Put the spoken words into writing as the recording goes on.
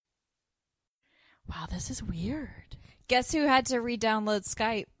Wow, this is weird. Guess who had to re-download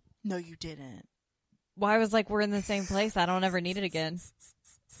Skype? No, you didn't. Well, I was like, we're in the same place. I don't ever need it again.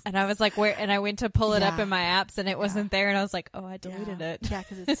 And I was like, where? And I went to pull it up in my apps, and it wasn't there. And I was like, oh, I deleted it. Yeah,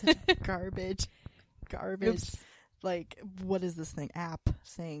 because it's such garbage. Oops. Like, what is this thing? App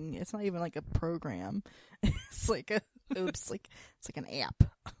thing. It's not even like a program. It's like a oops. It's like an app.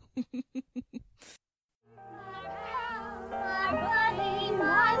 My buddy,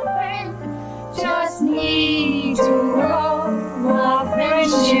 my friend, just need to know our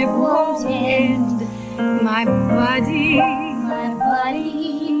friendship won't end. My buddy, my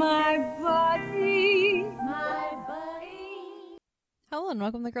buddy, my buddy, my buddy. Hello and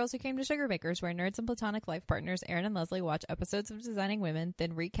welcome to the Girls Who Came to Sugar Bakers, where nerds and platonic life partners Erin and Leslie watch episodes of Designing Women,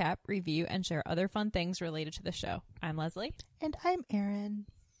 then recap, review, and share other fun things related to the show. I'm Leslie. And I'm Erin.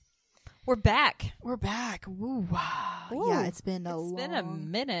 We're back. We're back. Woo, wow. Ooh, yeah, it's been a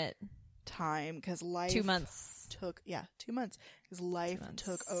minute. Time because life 2 months. 2 months because life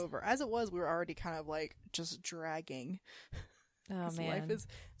took over. As it was, we were already kind of like just dragging. Oh man, life is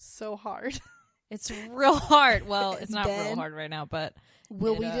so hard. It's real hard. Well, it's not real hard right now, but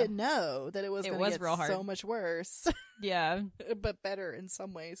we didn't know that it was going to get real hard. So much worse. Yeah, but better in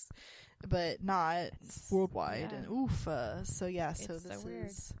some ways, but not worldwide. Yeah. And oof. So yeah, so it's this so weird.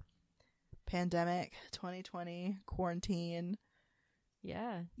 is pandemic 2020 quarantine.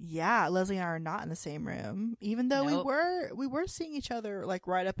 Yeah, Leslie and I are not in the same room, even though we were seeing each other like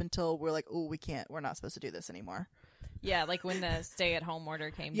right up until we're like, oh, we're not supposed to do this anymore. Yeah, like when the stay-at-home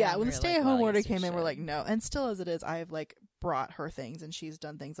order came. Yeah, down, when the we were stay-at-home like, order came in, we're like, no. And still, as it is, I've like brought her things, and she's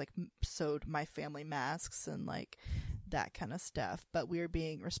done things like sewed my family masks and like that kind of stuff. But we're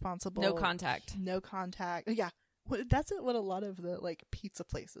being responsible. No contact. Yeah, that's what a lot of the like pizza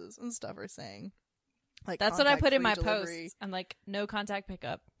places and stuff are saying. Like that's what I put in my delivery. posts. I'm like, no contact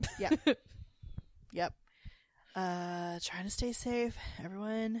pickup. Yeah. Yep. Trying to stay safe.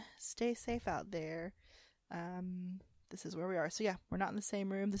 Everyone stay safe out there. This is where we are. So yeah, we're not in the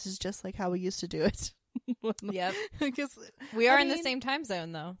same room. This is just like how we used to do it. Yep. Because we are in the same time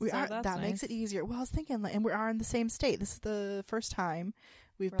zone though. We are. That's that nice. makes it easier. Well, I was thinking, and we are in the same state. This is the first time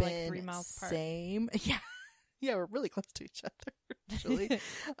we've been like 3 miles apart. Same. Yeah. Yeah, we're really close to each other, actually.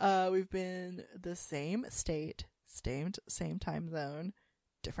 We've been the same state, same time zone,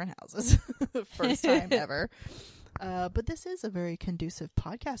 different houses. First time ever. But this is a very conducive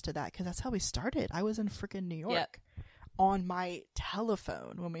podcast to that because that's how we started. I was in freaking New York on my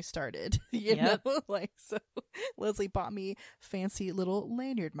telephone when we started. You know, like, so Leslie bought me fancy little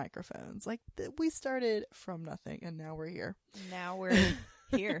lanyard microphones. Like, we started from nothing, and now we're here. Now we're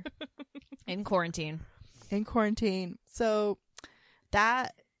here in quarantine. So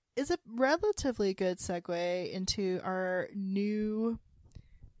that is a relatively good segue into our new-ish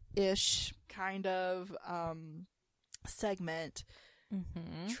kind of segment.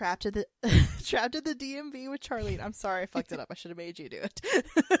 Mm-hmm. Trapped at the DMV with Charlene. I'm sorry I fucked it up. I should have made you do it.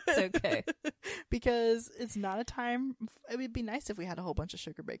 It's okay. Because it's not a time. It would be nice if we had a whole bunch of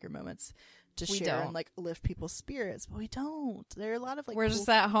sugar baker moments to share and like lift people's spirits, but we don't. There are a lot of like we're just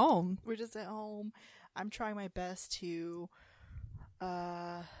at home. I'm trying my best to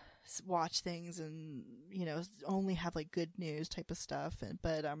watch things and, you know, only have like good news type of stuff,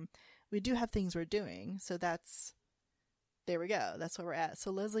 but we do have things we're doing, so there we go. That's where we're at.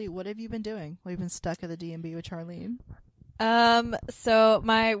 So Leslie, what have you been doing? We've been stuck at the DMV with Charlene. So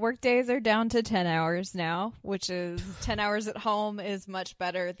my work days are down to 10 hours now, which is 10 hours at home is much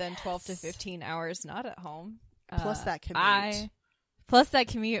better than 12 to 15 hours not at home. Plus that commute. Plus that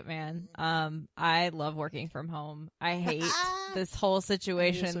commute, man. I love working from home. I hate this whole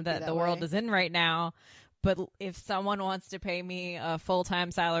situation that the world is in right now. But if someone wants to pay me a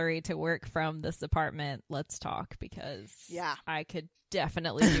full-time salary to work from this apartment, let's talk, because I could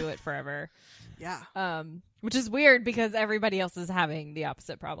definitely do it forever. Yeah. Which is weird because everybody else is having the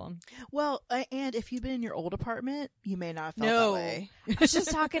opposite problem. Well, and if you've been in your old apartment, you may not have felt that way. I was just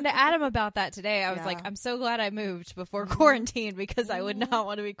talking to Adam about that today. I was like, I'm so glad I moved before quarantine because I would not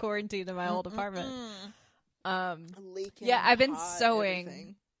want to be quarantined in my old apartment. Leaking I've been hot, sewing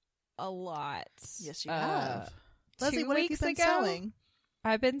everything. A lot. Yes, you have. 2 Leslie, what weeks have you been ago, sewing?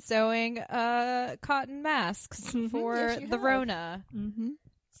 I've been sewing cotton masks for Yes, the Rona. Mm-hmm.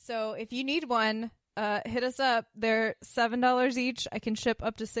 So if you need one, hit us up. They're $7 each. I can ship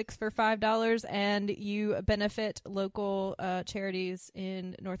up to 6 for $5, and you benefit local charities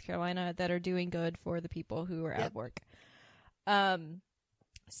in North Carolina that are doing good for the people who are out of work.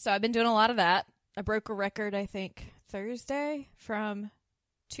 So I've been doing a lot of that. I broke a record, I think, Thursday from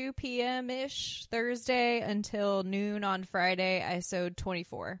 2 p.m. ish Thursday until noon on Friday. I sewed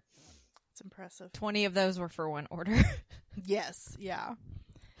 24. That's impressive. 20 of those were for one order. Yes. Yeah.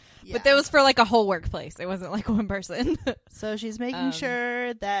 But that was for like a whole workplace. It wasn't like one person. So she's making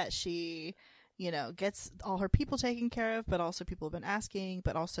sure that she, gets all her people taken care of, but also people have been asking,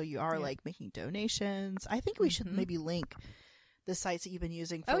 but also you are like making donations. I think we should maybe link the sites that you've been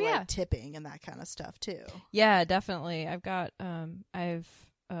using for like tipping and that kind of stuff too. Yeah, definitely. I've got, I've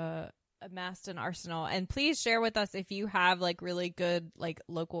amassed an arsenal, and please share with us if you have like really good like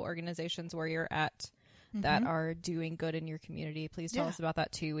local organizations where you're at that are doing good in your community. Please tell us about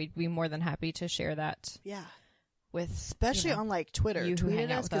that too. We'd be more than happy to share that. Yeah. With especially on like Twitter. Tweet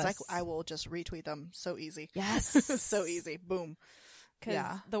at us because I will just retweet them. So easy. Yes. So easy. Boom.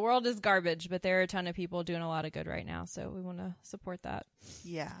 Because the world is garbage, but there are a ton of people doing a lot of good right now. So we want to support that.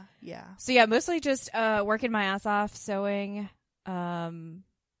 Yeah. Yeah. So yeah, mostly just working my ass off, sewing. I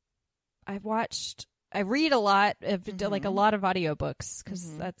read a lot, like a lot of audiobooks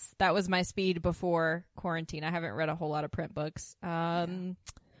because that was my speed before quarantine. I haven't read a whole lot of print books.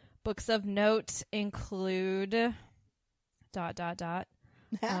 Books of note include ...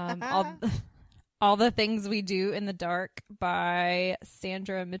 All the Things We Do in the Dark by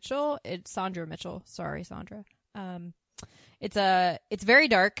Sandra Mitchell. It's Sandra Mitchell. Sorry, Sandra. It's very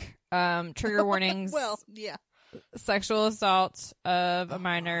dark. Trigger warnings. Well, yeah. Sexual assault of a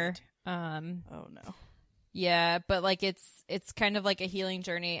minor. Oh no. Yeah, but like it's kind of like a healing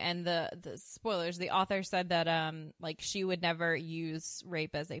journey, and the spoilers, the author said that like she would never use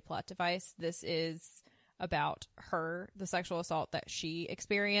rape as a plot device. This is about the sexual assault that she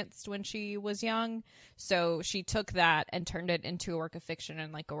experienced when she was young. So she took that and turned it into a work of fiction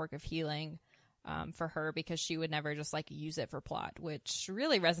and like a work of healing for her, because she would never just like use it for plot, which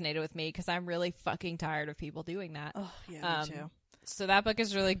really resonated with me because I'm really fucking tired of people doing that. Oh, yeah, me too. So that book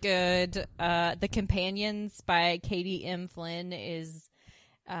is really good. The Companions by Katie M. Flynn is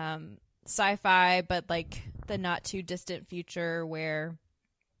sci-fi, but like the not too distant future where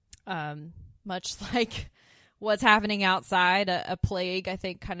much like what's happening outside, a plague, I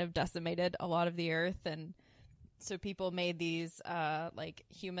think, kind of decimated a lot of the earth. And so people made these like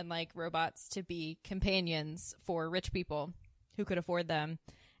human-like robots to be companions for rich people who could afford them.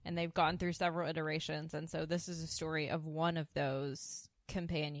 And they've gone through several iterations. And so this is a story of one of those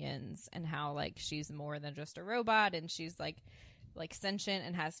companions and how like she's more than just a robot, and she's like sentient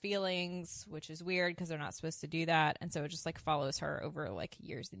and has feelings, which is weird because they're not supposed to do that. And so it just like follows her over like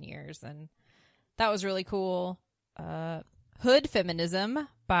years and years. And that was really cool. Hood Feminism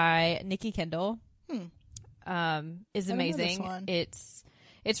by Nikki Kendall is amazing. It's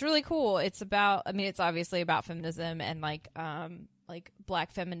really cool. It's about, I mean, it's obviously about feminism and like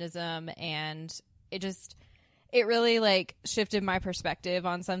Black feminism, and it really like shifted my perspective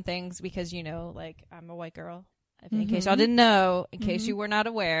on some things because, you know, like I'm a white girl. In case y'all didn't know, in case you were not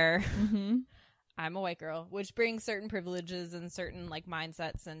aware, I'm a white girl, which brings certain privileges and certain like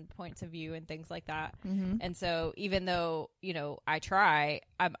mindsets and points of view and things like that. And so even though, you know, I try,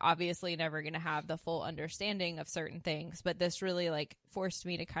 I'm obviously never going to have the full understanding of certain things. But this really like forced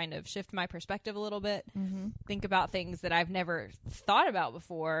me to kind of shift my perspective a little bit, think about things that I've never thought about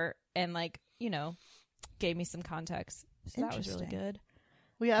before, and like, you know, gave me some context. So that was really good.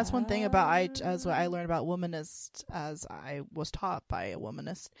 Well, yeah, that's one thing about as what I learned about womanist, as I was taught by a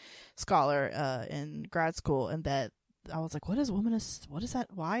womanist scholar in grad school, and that I was like, what is womanist? What is that?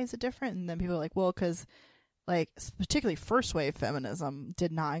 Why is it different? And then people are like, well, because like particularly first wave feminism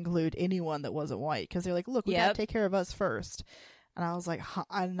did not include anyone that wasn't white, because they're like, look, we gotta take care of us first. And I was like,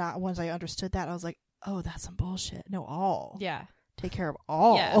 once I understood that, I was like, oh, that's some bullshit. No, all. Yeah. Take care of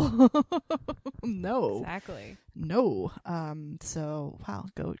all. Yeah. No. Exactly. No. So wow,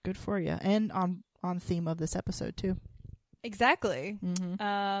 good for you. And on theme of this episode too. Exactly.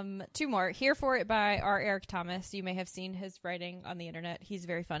 Two more. Here for It by R. Eric Thomas. You may have seen his writing on the internet. He's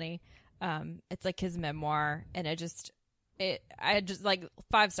very funny. It's like his memoir, and I just like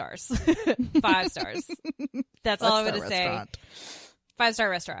 5 stars. 5 stars. That's all I'm going to say. 5-star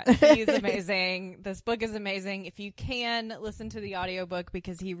restaurant. He's amazing. This book is amazing. If you can, listen to the audiobook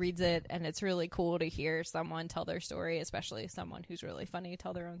because he reads it, and it's really cool to hear someone tell their story, especially someone who's really funny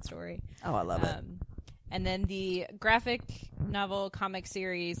tell their own story. Oh, I love it. And then the graphic novel comic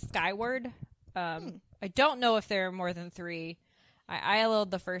series Skyward. I don't know if there are more than 3. I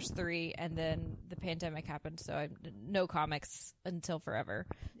ILL'd the first 3, and then the pandemic happened, so I no comics until forever.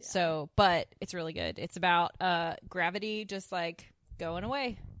 Yeah. So, but it's really good. It's about gravity just like going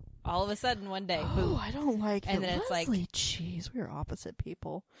away all of a sudden one day. Boom. I don't like and it. Then Leslie, it's like, jeez, we're opposite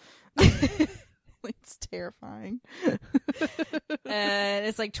people. It's terrifying. And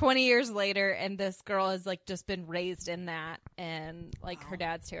it's like 20 years later, and this girl has like just been raised in that, and like her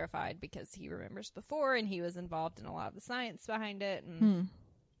dad's terrified because he remembers before, and he was involved in a lot of the science behind it, and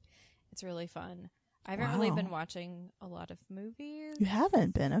it's really fun. I haven't really been watching a lot of movies. You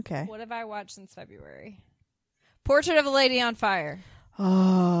haven't been? Okay. What have I watched since February? Portrait of a Lady on Fire.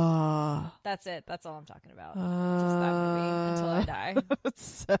 Oh. That's it. That's all I'm talking about. Just that movie until I die. It's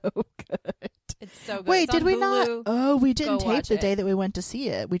so good. It's so good. Wait, it's did we Hulu. not? Oh, we didn't Go tape watch the it. day that we went to see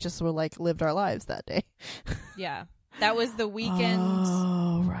it. We just were like lived our lives that day. Yeah. That was the weekend.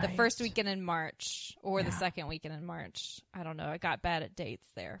 Oh, right. The first weekend in March or the second weekend in March. I don't know. I got bad at dates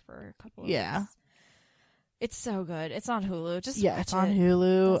there for a couple of weeks. It's so good. It's on Hulu. Just watch it's on it.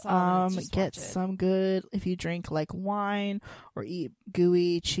 Hulu. That's all it is. Just Get watch it. some good if you drink like wine or eat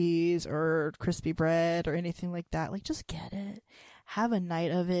gooey cheese or crispy bread or anything like that. Like just get it. Have a night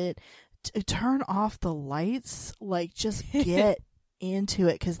of it. Turn off the lights. Like just get into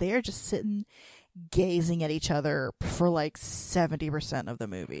it because they are just sitting gazing at each other for like 70% of the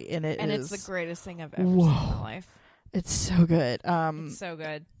movie, and it's the greatest thing I've ever seen in my life. It's so good. It's so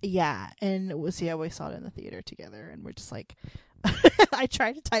good. Yeah, and we saw it in the theater together, and we're just like, I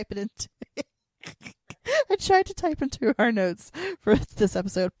tried to type into our notes for this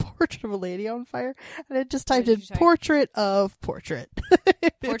episode, "Portrait of a Lady on Fire," and I just typed in "portrait of portrait."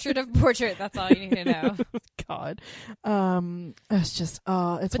 Portrait of portrait. That's all you need to know. God, it's just it's.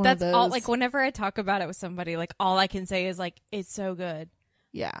 But one that's of those... all. Like whenever I talk about it with somebody, like all I can say is like, it's so good.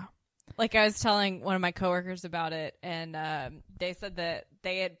 Yeah. Like I was telling one of my coworkers about it, and they said that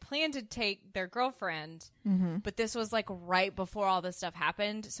they had planned to take their girlfriend, but this was like right before all this stuff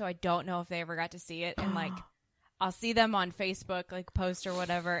happened, so I don't know if they ever got to see it. And like, I'll see them on Facebook, like post or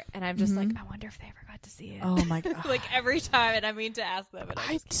whatever, and I'm just like, I wonder if they ever got to see it. Oh my God! Like every time, and I mean to ask them, and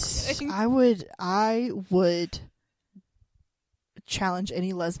I would challenge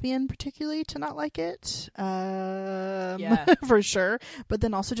any lesbian particularly to not like it for sure, but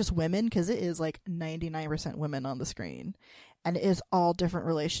then also just women, because it is like 99% women on the screen, and it is all different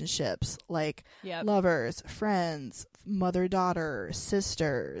relationships, like lovers, friends, mother-daughter,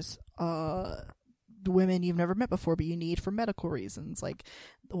 sisters, women you've never met before but you need for medical reasons. Like,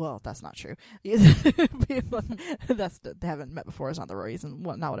 well, that's not true. They haven't met before is not the reason.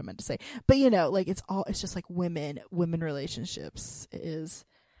 Well, not what I meant to say. But like it's just like women relationships. It is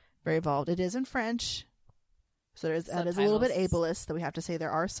very involved. It is in French, so that is a little bit ableist that we have to say. There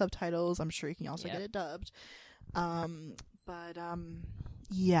are subtitles. I'm sure you can also get it dubbed.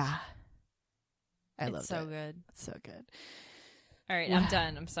 Yeah, I love it. It's so good. It's so good. All right, I'm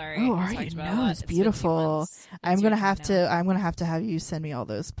done. I'm sorry. Oh, are you? No, it's beautiful. I'm gonna have to have you send me all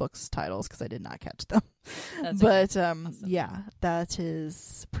those books titles because I did not catch them. But awesome. Yeah, that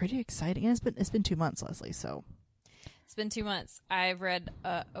is pretty exciting. And it's been 2 months, Leslie. So it's been 2 months. I've read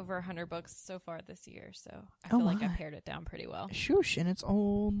over 100 books so far this year, so I feel like I pared it down pretty well. Shoosh, and it's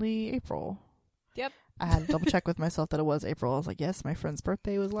only April. Yep. I had to double check with myself that it was April. I was like, yes, my friend's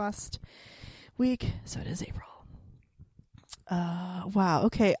birthday was last week, so it is April. Wow.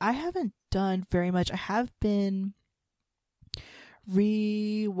 Okay. I haven't done very much. I have been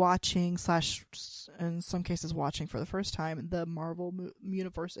re-watching / in some cases watching for the first time the Marvel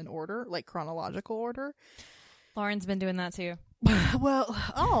universe in order, like chronological order. Lauren's been doing that too.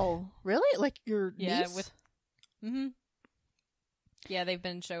 Well, really? Like your niece? Yeah, they've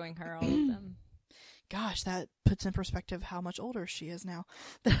been showing her all of them. Gosh, that puts in perspective how much older she is now.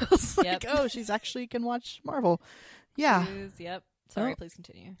 I was like, oh, she's actually can watch Marvel. Yeah. Yep. Sorry, please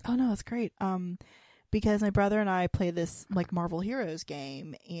continue. Oh no, it's great. Because my brother and I play this like Marvel Heroes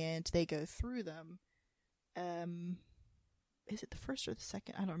game, and they go through them. Is it the first or the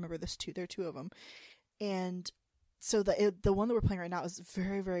second? I don't remember. There are two of them, and so the one that we're playing right now is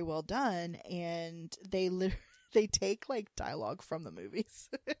very, very well done, and they take like dialogue from the movies.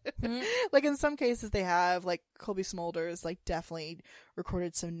 Like in some cases they have like Colby Smulders like definitely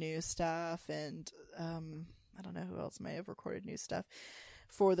recorded some new stuff, and I don't know who else may have recorded new stuff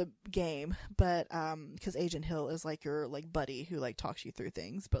for the game, but because Agent Hill is like your like buddy who like talks you through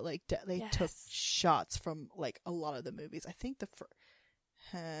things, but like they took shots from like a lot of the movies. I think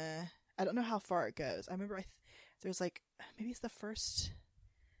I don't know how far it goes. I remember there's like maybe it's the first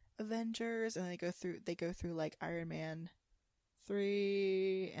Avengers, and they go through like Iron Man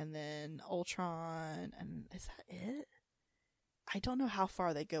 3 and then Ultron, and is that it? I don't know how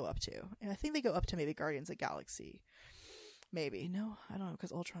far they go up to. And I think they go up to maybe Guardians of the Galaxy. Maybe. No, I don't know,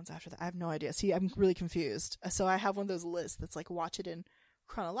 because Ultron's after that. I have no idea. See, I'm really confused. So I have one of those lists that's like watch it in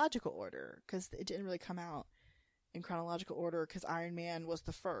chronological order, because it didn't really come out in chronological order because Iron Man was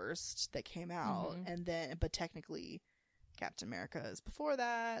the first that came out, and then, but technically Captain America is before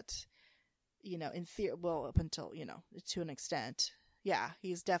that, you know, in theory, well, up until, you know, to an extent. Yeah,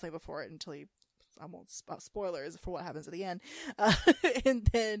 he's definitely before it until he, I won't spoilers for what happens at the end. And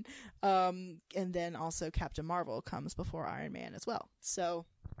then also Captain Marvel comes before Iron Man as well. So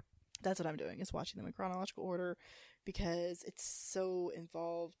that's what I'm doing, is watching them in chronological order because it's so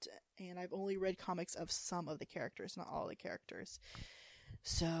involved, and I've only read comics of some of the characters, not all the characters.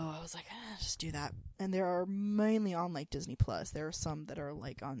 So I was like, just do that. And there are mainly on like Disney Plus. There are some that are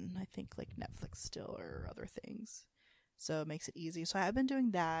like on, I think, like Netflix still or other things. So it makes it easy. So I've been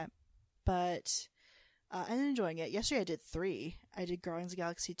doing that, but I'm enjoying it. Yesterday I did 3. I did Guardians of the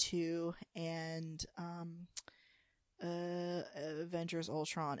Galaxy 2 and Avengers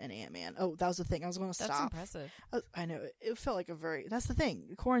Ultron and Ant-Man. Oh, that was the thing. I was going to stop. That's impressive. I know. It felt like that's the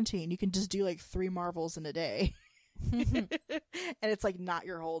thing. Quarantine, you can just do like 3 Marvels in a day. And it's like not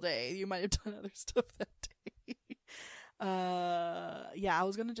your whole day. You might have done other stuff that day. Yeah, I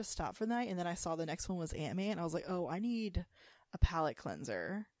was going to just stop for the night, and then I saw the next one was Ant-Man. I was like, oh, I need a palate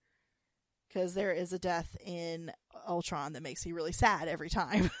cleanser. Because there is a death in Ultron that makes me really sad every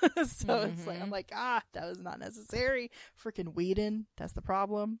time. So it's like, I'm like, that was not necessary. Freaking Whedon. That's the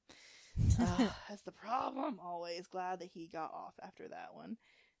problem. That's the problem. Always glad that he got off after that one.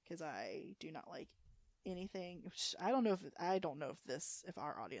 Because I do not like anything. I don't know if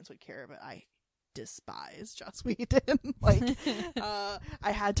our audience would care, but I despise Joss Whedon. Like,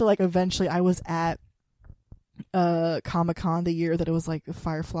 I had to, like, eventually, I was at Comic-Con the year that it was like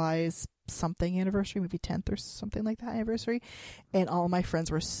Firefly's something anniversary, maybe 10th or something like that anniversary, and all of my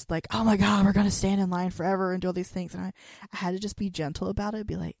friends were like, oh my god, we're gonna stand in line forever and do all these things, and I had to just be gentle about it,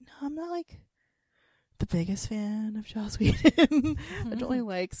 be like, no, I'm not like the biggest fan of Joss Whedon. I don't really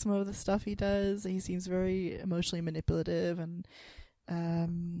like some of the stuff he does. He seems very emotionally manipulative, and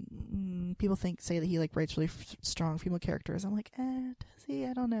people say that he like writes really strong female characters. I'm like, does he?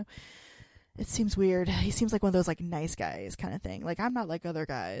 I don't know. It seems weird. He seems like one of those like nice guys kind of thing. Like, I'm not like other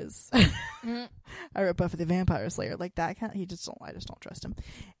guys. I wrote Buffy the Vampire Slayer, like that kind. I just don't trust him.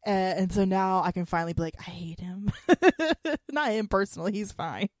 And so now I can finally be like, I hate him. Not him personally, he's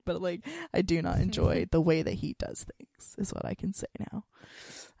fine, but like I do not enjoy the way that he does things. Is what I can say now.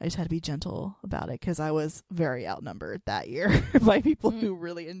 I just had to be gentle about it because I was very outnumbered that year by people who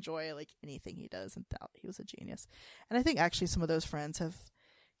really enjoy like anything he does and thought he was a genius. And I think actually some of those friends have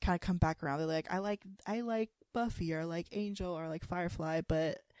kind of come back around. They're like, I like Buffy, or I like Angel, or I like Firefly,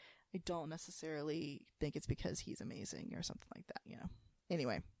 but I don't necessarily think it's because he's amazing or something like that, you know.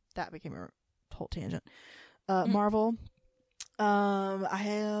 Anyway, that became a whole tangent. Marvel. I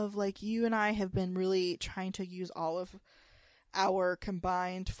have, like, you and I have been really trying to use all of our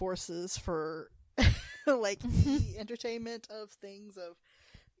combined forces for like the entertainment of things of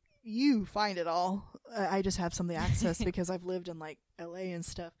you find it all. I just have some of the access because I've lived in like LA and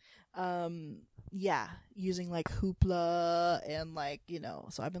stuff. Yeah, using like Hoopla and like, you know,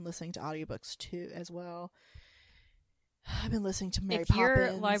 so I've been listening to audiobooks too as well. I've been listening to Mary Poppins today.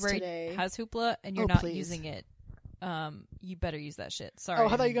 If your library has Hoopla and you're not using it, you better use that shit. Sorry. Oh,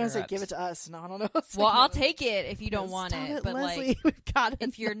 I thought you were going to say give it to us. No, I don't know. Well, I'll take it if you don't want it. But Leslie, like,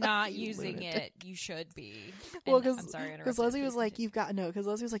 if you're not using it, you should be. Well, because Leslie was like, you've got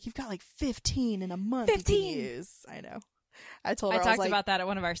like 15 in a month 15 you can use. I know. I told her I talked about that at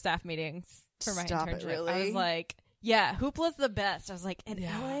one of our staff meetings for my internship. Really? I was like, yeah, Hoopla's the best. I was like, and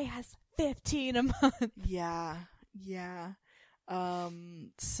LA has 15 a month. Yeah.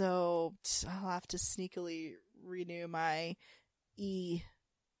 So I'll have to sneakily renew my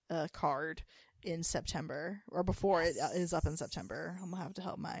card in September, or before it is up in September. I'm gonna have to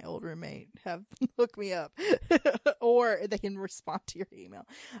help my old roommate hook me up, or they can respond to your email,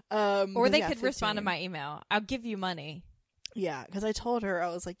 or they could respond to my email. I'll give you money. Yeah, because I told her, I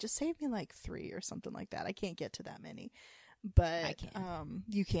was like, just save me like 3 or something like that. I can't get to that many, but I can.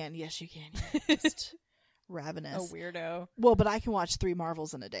 You can. Yes, you can. Yeah, just ravenous. A weirdo. Well, but I can watch 3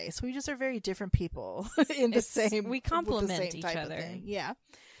 Marvels in a day, so we just are very different people in the same. We complement each other. Yeah.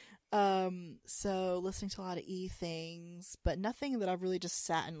 So listening to a lot of things, but nothing that I've really just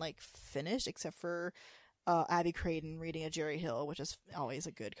sat and like finished, except for Abby Craden reading a Jerry Hill, which is always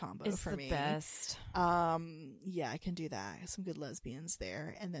a good combo for me. Best. Yeah, I can do that. Some good lesbians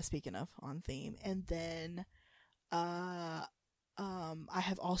there. And then, speaking of on theme, and then I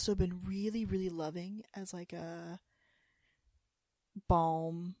have also been really, really loving as like a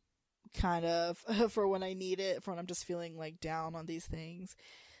balm kind of for when I need it, for when I'm just feeling like down on these things.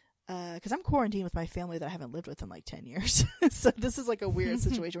 because I'm quarantined with my family that I haven't lived with in like 10 years. So this is like a weird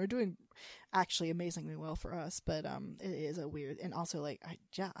situation. We're doing actually amazingly well for us, but it is a weird, and also like I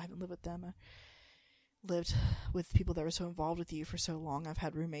haven't lived with them. I lived with people that were so involved with you for so long. I've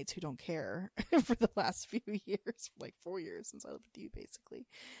had roommates who don't care for the last few years, like 4 years since I lived with you basically.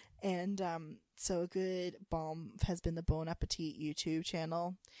 And so a good balm has been the Bon Appetit YouTube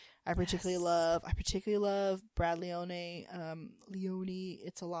channel. I particularly love Brad Leone,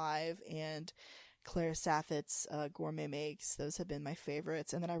 It's Alive, and Claire Saffit's Gourmet Makes. Those have been my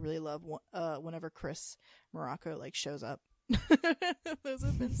favorites. And then I really love whenever Chris Morocco like shows up. Those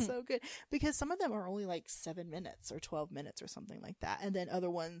have been so good because some of them are only like 7 minutes or 12 minutes or something like that, and then other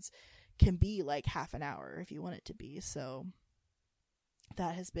ones can be like half an hour if you want it to be. So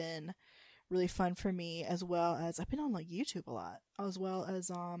that has been really fun for me, as well as I've been on like YouTube a lot, as well as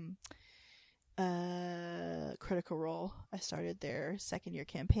Critical Role. I started their 2nd year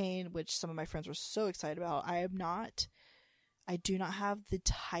campaign, which some of my friends were so excited about. I do not have the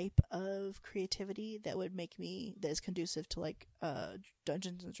type of creativity that would make me, that is conducive to like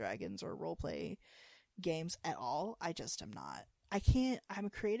Dungeons and Dragons or roleplay games at all. I just am not. I'm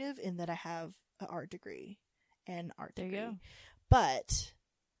creative in that I have an art degree and art degree. There you go. But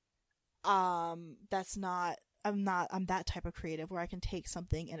that's not, I'm that type of creative where I can take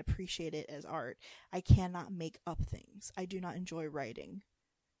something and appreciate it as art. I cannot make up things. I do not enjoy writing.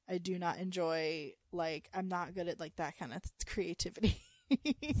 I do not enjoy, like, I'm not good at, like, that kind of creativity.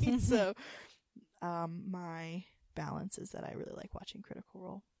 So, my balance is that I really like watching Critical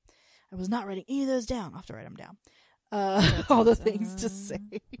Role. I was not writing any of those down. I'll have to write them down. All the things to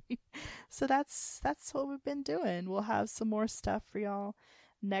say. So that's what we've been doing. We'll have some more stuff for y'all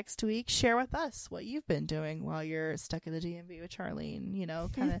next week. Share with us what you've been doing while you're stuck in the DMV with Charlene. You know,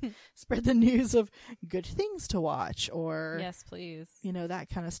 kind of spread the news of good things to watch, or yes, please. You know, that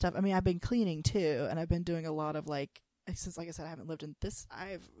kind of stuff. I mean, I've been cleaning too, and I've been doing a lot of like, since like I said, I've not lived in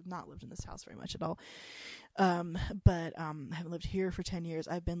this house very much at all. But I haven't lived here for 10 years.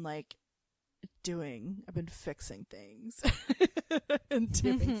 I've been fixing things and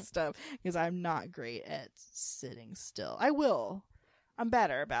doing stuff because I'm not great at sitting still. I'm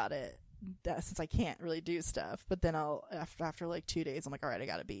better about it since I can't really do stuff. But then I'll after like 2 days, I'm like, all right, I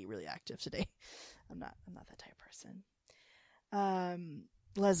got to be really active today. I'm not that type of person.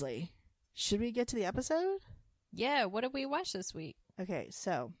 Leslie, should we get to the episode? Yeah. What did we watch this week? Okay,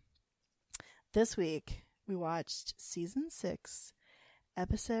 so this week we watched season 6,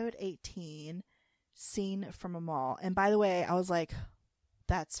 episode 18, Scene from a Mall. And by the way, I was like,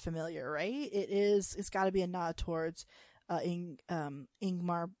 that's familiar, right? It's got to be a nod towards Ingmar,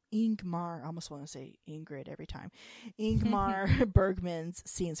 I almost want to say Ingrid every time. Ingmar Bergman's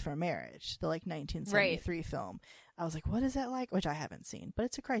Scenes from Marriage, the like 1973 film. I was like, what is that like? Which I haven't seen, but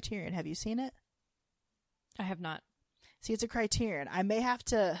it's a Criterion. Have you seen it? I have not. See, it's a Criterion. I may have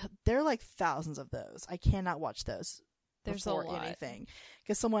to. There are like thousands of those. I cannot watch those. There's a lot. Anything,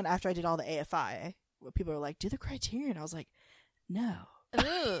 because someone, after I did all the AFI, people were like, do the Criterion. I was like, no.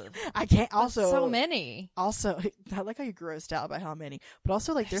 I can't. Also, so many. Also, I like how you're grossed out by how many, but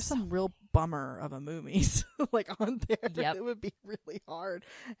also like there's some real bummer of a movies like on there. Yep. It would be really hard.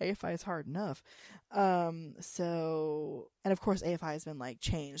 AFI is hard enough. So, and of course AFI has been like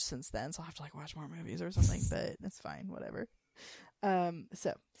changed since then, so I'll have to like watch more movies or something. But it's fine, whatever.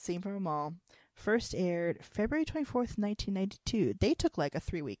 So Scene from a Mall first aired February 24th, 1992. They took like a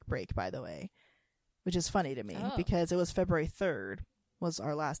 3-week break, by the way, which is funny to me because it was February 3rd. Was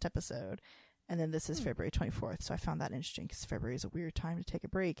our last episode, and then this is February 24th, so I found that interesting because February is a weird time to take a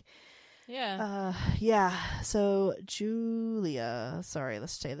break. Yeah. So Julia, sorry,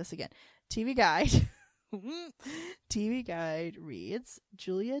 let's say this again. TV Guide reads,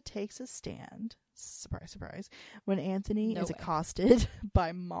 Julia takes a stand, surprise surprise, when Anthony is accosted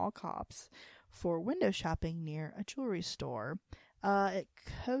by mall cops for window shopping near a jewelry store. It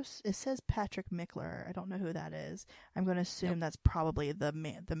says Patrick Mickler. I don't know who that is. I'm going to assume that's probably the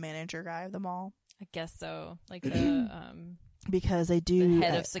manager guy of the mall. I guess so. Like the because they do the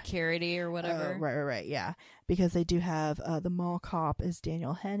head of security or whatever. Right. Yeah, because they do have the mall cop is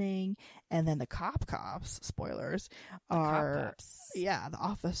Daniel Henning, and then the cops. Spoilers are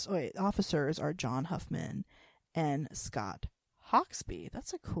the officers are John Huffman and Scott Hawksby.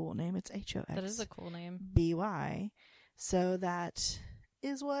 That's a cool name. It's HOX. That is a cool name. BY. So that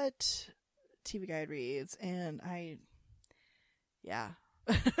is what TV Guide reads, and I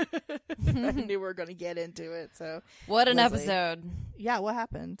knew we were going to get into it. So what an episode! Yeah, what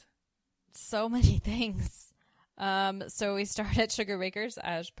happened? So many things. So we start at Sugar Baker's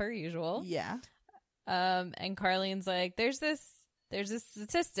as per usual. Yeah. And Carlene's like, "There's this there's a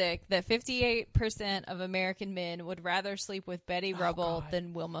statistic that 58% of American men would rather sleep with Betty Rubble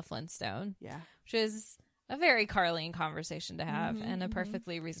than Wilma Flintstone. Yeah. Which is a very Carlene conversation to have and a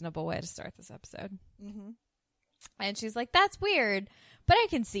perfectly reasonable way to start this episode. Mm-hmm. And she's like, that's weird, but I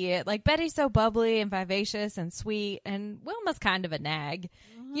can see it. Like, Betty's so bubbly and vivacious and sweet, and Wilma's kind of a nag.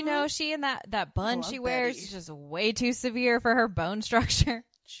 Mm-hmm. You know, she and that bun she wears Betty. is just way too severe for her bone structure.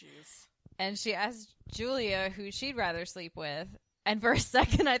 Jeez. And she asked Julia who she'd rather sleep with. And for a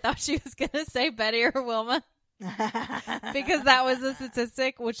second, I thought she was going to say Betty or Wilma. Because that was a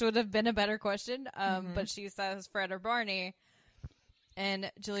statistic, which would have been a better question. But she says Fred or Barney.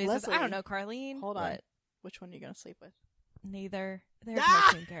 And Julia says, I don't know, Carlene. Hold on. Which one are you going to sleep with? Neither. They're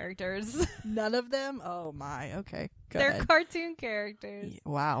cartoon characters. None of them? Oh, my. Okay. They're ahead. cartoon characters.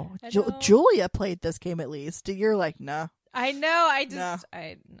 Wow. I know. Julia played this game at least. You're like, nah. I know. I know.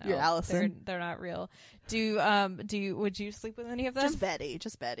 You're Allison. They're not real. Would you sleep with any of them? Just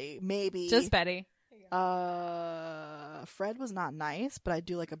Betty. Maybe. Just Betty. Fred was not nice, but I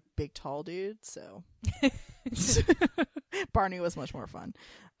do like a big tall dude, so Barney was much more fun.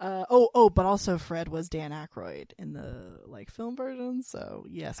 But also Fred was Dan Aykroyd in the film version, so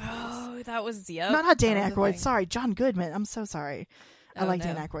yes. Oh, that was not Dan Aykroyd. Sorry, John Goodman. I'm so sorry. I like no.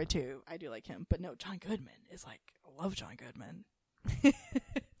 Dan Aykroyd too. I do like him, but no, John Goodman is like, I love John Goodman.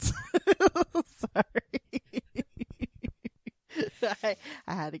 Sorry.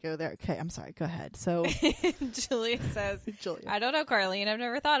 I had to go there. Okay, I'm sorry. Go ahead. So Julia says, I don't know, Carlene. I've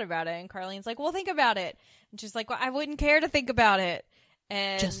never thought about it. And Carlene's like, well, think about it. And she's like, well, I wouldn't care to think about it.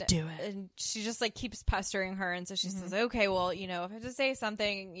 And just do it. And she just keeps pestering her. And so she says, okay, well, if I have to say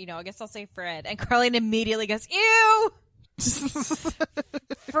something, I guess I'll say Fred. And Carlene immediately goes, ew!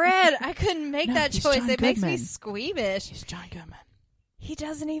 Fred, I couldn't make that choice. John It makes Goodman. me squeamish. He's John Goodman. He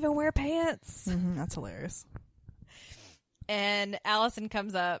doesn't even wear pants. That's hilarious. And Allison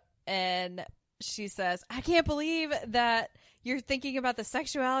comes up and she says, I can't believe that you're thinking about the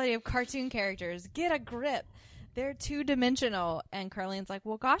sexuality of cartoon characters. Get a grip. They're two-dimensional. And Carlene's like,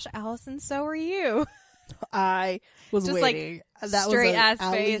 well, gosh, Allison, so are you. I was just waiting. That straight was ass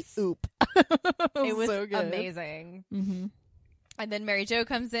an face. Oop. It was so good. amazing. Mm-hmm. And then Mary Jo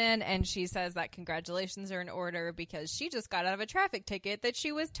comes in and she says that congratulations are in order because she just got out of a traffic ticket that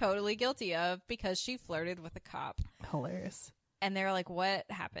she was totally guilty of because she flirted with a cop. Hilarious. And they're like, what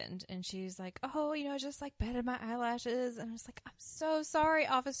happened? And she's like, oh, just batted my eyelashes. And I was like, I'm so sorry,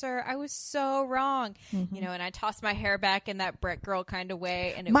 officer. I was so wrong. Mm-hmm. And I tossed my hair back in that Brett girl kind of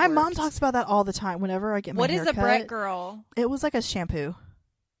way. And my worked. mom talks about that all the time whenever I get my hair cut. What is a Brett girl? It was like a shampoo,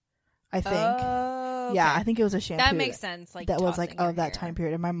 I think. Oh, okay. Yeah, I think it was a shampoo. That makes sense. That was of that hair. time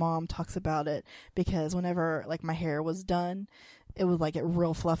period. And my mom talks about it because whenever my hair was done, it was get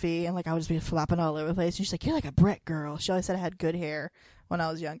real fluffy and I would just be flapping all over the place. And she's like, you're like a Brett girl. She always said I had good hair when I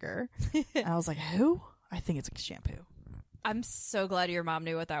was younger. And I was like, who? I think it's a shampoo. I'm so glad your mom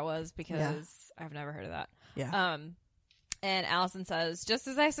knew what that was because I've never heard of that. Yeah. And Allison says, just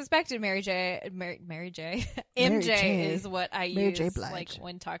as I suspected, Mary J. MJ is what I Mary use J. Blige.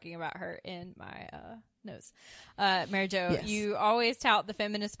 when talking about her in my notes. Mary Jo, Yes. you always tout the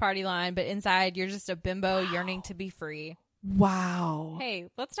feminist party line, but inside you're just a bimbo yearning to be free. Wow. Hey,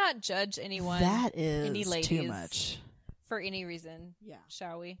 let's not judge anyone. That is any ladies too much. For any reason, Yeah.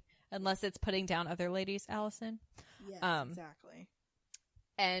 shall we? Unless it's putting down other ladies, Allison. Yes, exactly.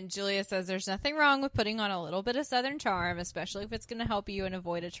 And Julia says there's nothing wrong with putting on a little bit of Southern charm, especially if it's going to help you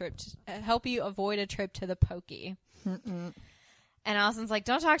avoid a trip to the pokey. Mm-mm. And Allison's like,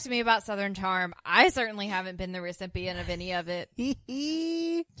 don't talk to me about Southern charm. I certainly haven't been the recipient of any of it.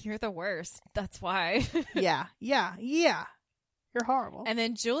 You're the worst. That's why. Yeah. You're horrible. And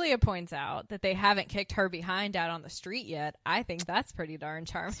then Julia points out that they haven't kicked her behind out on the street yet. I think that's pretty darn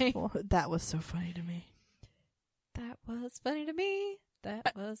charming. Well, that was so funny to me. That was funny to me.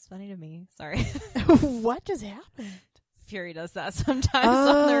 That was funny to me. Sorry. What just happened? Fury does that sometimes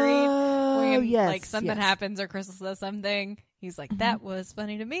on the read. When, yes. Something happens or Crystal says something. He's like, that was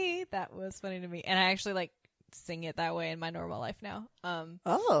funny to me. That was funny to me. And I actually sing it that way in my normal life now.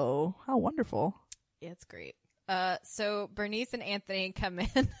 Oh, how wonderful. It's great. So Bernice and Anthony come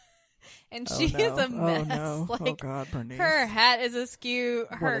in and she no. is a mess. Oh, no. Oh, God, Bernice. Her hat is askew.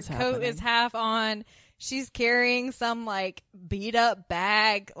 Her coat is half on. She's carrying some beat up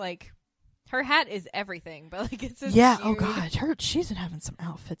bag. Her hat is everything, but it's askew. Yeah. Oh, God. She's been having some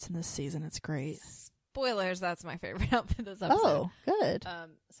outfits in this season. It's great. Spoilers, that's my favorite outfit this episode. Oh, good.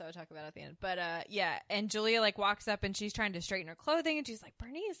 So I'll talk about it at the end. But yeah, and Julia walks up and she's trying to straighten her clothing and she's like,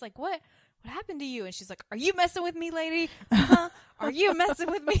 Bernice, what happened to you? And she's like, are you messing with me, lady? Are you messing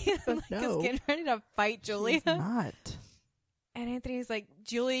with me? No. Getting ready to fight Julia. She's not. And Anthony's like,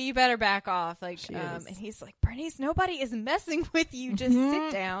 Julia, you better back off. Like, and he's like, Bernice, nobody is messing with you. Just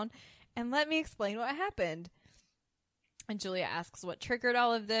sit down and let me explain what happened. And Julia asks what triggered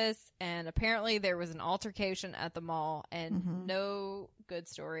all of this. And apparently there was an altercation at the mall, and no good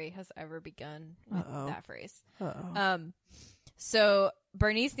story has ever begun with that phrase. So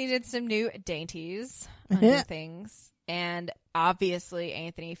Bernice needed some new dainties under things. And obviously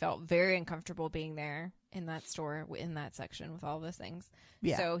Anthony felt very uncomfortable being there in that store, in that section with all those things.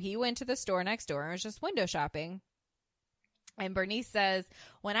 Yeah. So he went to the store next door and was just window shopping. And Bernice says,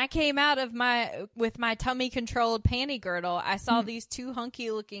 when I came out of with my tummy controlled panty girdle, I saw these two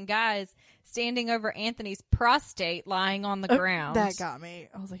hunky looking guys standing over Anthony's prostate lying on the ground. That got me.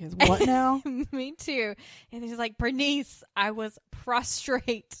 I was like, is what now? Me too. And he's like, Bernice, I was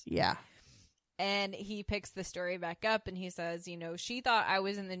prostrate. Yeah. And he picks the story back up and he says, you know, she thought I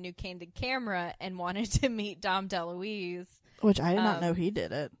was in the new Candid Camera and wanted to meet Dom DeLuise. Which I did not know he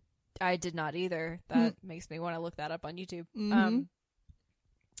did it. I did not either. That makes me want to look that up on YouTube.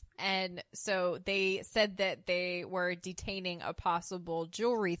 And so they said that they were detaining a possible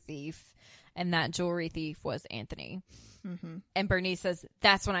jewelry thief, and that jewelry thief was Anthony. And Bernice says,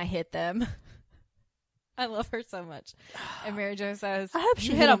 that's when I hit them. I love her so much. And Mary Jo says, I hope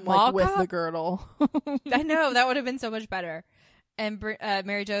she hit a mall with cop? the girdle. I know, that would have been so much better. And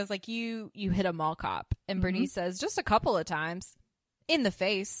Mary Jo's like, you hit a mall cop. And Bernice says, just a couple of times. In the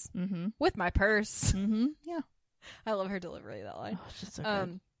face. With my purse. Yeah. I love her delivery of that line. Oh, it's just so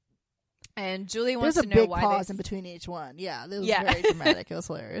good. And Julie wants to know why there's a big pause in between each one. Yeah, it was very dramatic. It was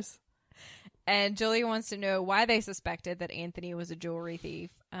hilarious. And Julie wants to know why they suspected that Anthony was a jewelry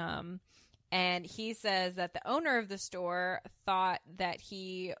thief. And he says that the owner of the store thought that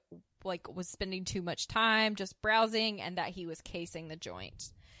he was spending too much time just browsing and that he was casing the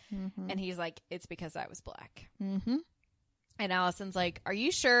joint. And he's like, it's because I was black. And Allison's like, are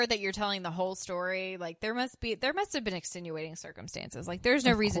you sure that you're telling the whole story? Like, there must have been extenuating circumstances. Like, there's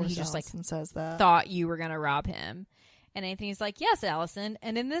no reason he just Allison says that. Thought you were going to rob him. And Anthony's like, yes, Allison.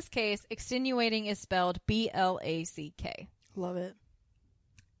 And in this case, extenuating is spelled BLACK. Love it.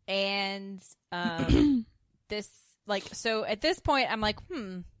 And this, so at this point, I'm like,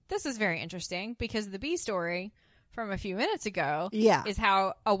 this is very interesting, because the B story from a few minutes ago is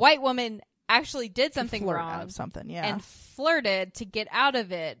how a white woman actually did something wrong out of something, and flirted to get out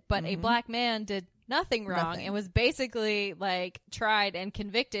of it, but a black man did nothing wrong and was basically tried and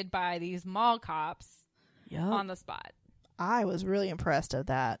convicted by these mall cops on the spot. I was really impressed of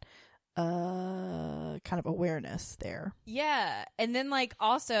that kind of awareness there. Yeah. And then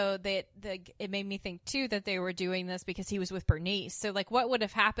also that it made me think too that they were doing this because he was with Bernice. So what would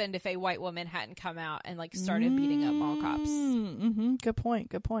have happened if a white woman hadn't come out and started beating up mall cops? Good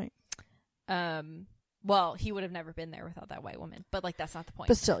point. Well, he would have never been there without that white woman, but that's not the point.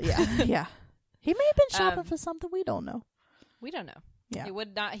 But still, yeah. He may have been shopping for something we don't know. We don't know. Yeah. He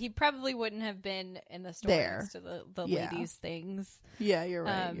would not. He probably wouldn't have been in the store next to the ladies' things. Yeah, you're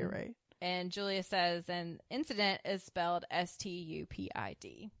right. You're right. And Julia says an incident is spelled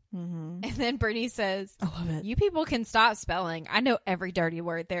STUPID. And then Bernice says, I love it. You people can stop spelling. I know every dirty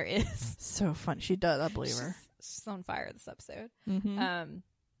word there is. So funny. She does. I believe her. She's on fire this episode.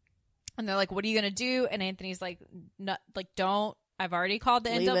 And they're like, what are you going to do? And Anthony's like, no, don't. I've already called the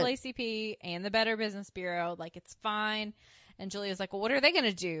NAACP and the Better Business Bureau. It's fine. And Julia's like, well, what are they going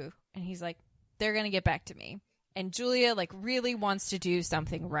to do? And he's like, they're going to get back to me. And Julia really wants to do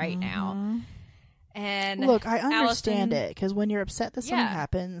something right now. And look, I understand it, because when you're upset that something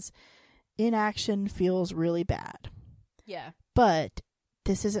happens, inaction feels really bad. Yeah. But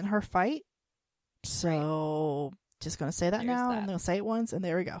this isn't her fight. So just going to say that now. I'm going to say it once, and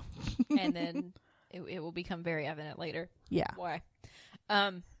there we go. And then it will become very evident later. Yeah. Why?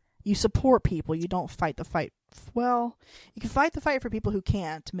 You support people. You don't fight the fight. Well, you can fight the fight for people who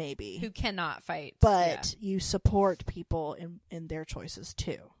can't, maybe. Who cannot fight. But you support people in their choices,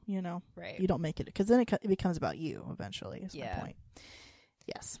 too. Right. You don't make it, because then it becomes about you eventually, is my point.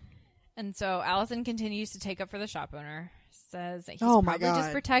 Yes. And so Allison continues to take up for the shop owner. Says that he's probably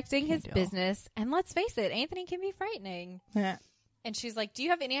just protecting his business. And let's face it, Anthony can be frightening. Yeah. And she's like, do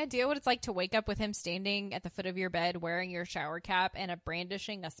you have any idea what it's like to wake up with him standing at the foot of your bed wearing your shower cap and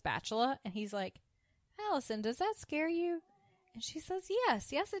brandishing a spatula? And he's like, Allison, does that scare you? And she says,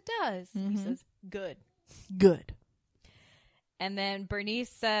 yes, it does. He says, good. And then Bernice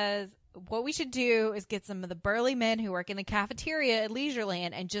says, what we should do is get some of the burly men who work in the cafeteria at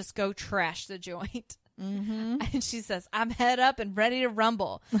Leisureland and just go trash the joint. And she says, I'm head up and ready to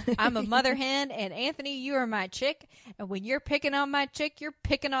rumble. I'm a mother hen, and Anthony, you are my chick. And when you're picking on my chick, you're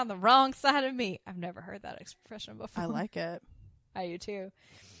picking on the wrong side of me. I've never heard that expression before. I like it. I do too.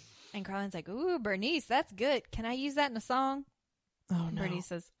 And Carlin's like, ooh, Bernice, that's good. Can I use that in a song? Oh, no. Bernice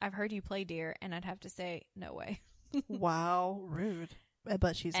says, I've heard you play Dear, and I'd have to say, no way. Wow, rude.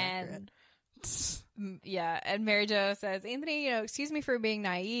 But she's accurate. Yeah, and Mary Jo says, Anthony, excuse me for being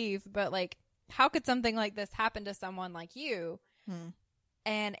naive, but like, how could something like this happen to someone like you?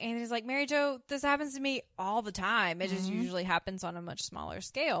 And Anthony's like, Mary Jo, this happens to me all the time. It just usually happens on a much smaller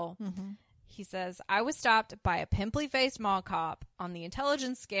scale. He says, I was stopped by a pimply-faced mall cop. On the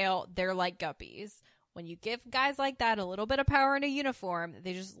intelligence scale, they're like guppies. When you give guys like that a little bit of power in a uniform,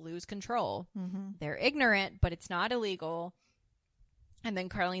 they just lose control. They're ignorant, but it's not illegal. And then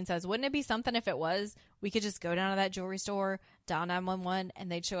Carlene says, wouldn't it be something if it was? We could just go down to that jewelry store, dial 911,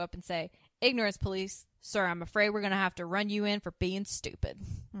 and they'd show up and say, ignorance police, sir, I'm afraid we're going to have to run you in for being stupid.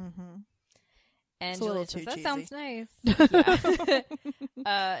 And Julia says, that sounds nice.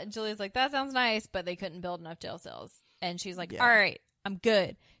 Julia's like, that sounds nice, but they couldn't build enough jail cells. And she's like, all right, I'm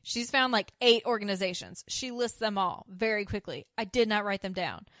good. She's found like 8 organizations. She lists them all very quickly. I did not write them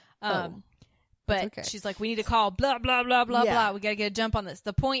down. But she's like, we need to call blah, blah, blah, blah, blah. We got to get a jump on this.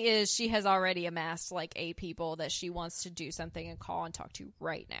 The point is she has already amassed like 8 people that she wants to do something and call and talk to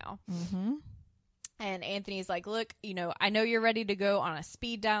right now. And Anthony's like, look, I know you're ready to go on a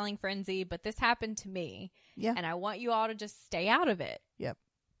speed dialing frenzy, but this happened to me. Yeah. And I want you all to just stay out of it. Yep.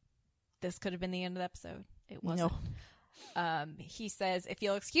 This could have been the end of the episode. It wasn't. No. He says, if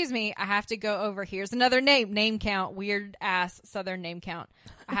you'll excuse me, I have to go over. Here's another name count. Weird ass Southern name count.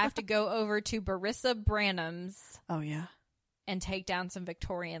 I have to go over to Barissa Branham's. Oh, yeah. And take down some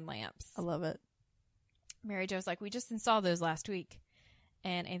Victorian lamps. I love it. Mary Jo's like, we just installed those last week.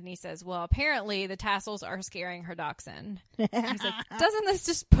 And Anthony says, well, apparently the tassels are scaring her dachshund. He's like, doesn't this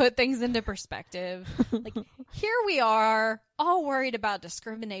just put things into perspective? Like, here we are, all worried about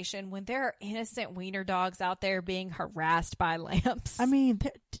discrimination when there are innocent wiener dogs out there being harassed by lamps. I mean,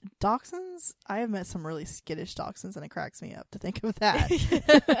 dachshunds, I have met some really skittish dachshunds, and it cracks me up to think of that.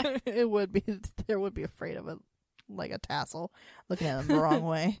 There would be afraid of a tassel, looking at them the wrong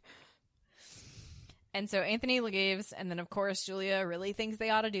way. And so Anthony leaves, and then, of course, Julia really thinks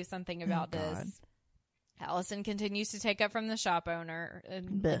they ought to do something about this. Allison continues to take up from the shop owner,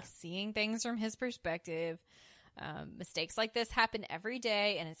 and seeing things from his perspective. Mistakes like this happen every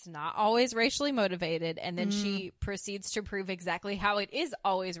day, and it's not always racially motivated. And then she proceeds to prove exactly how it is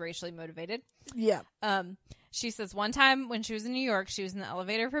always racially motivated. Yeah. She says one time when she was in New York, she was in the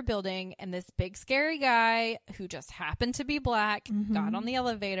elevator of her building, and this big scary guy who just happened to be black got on the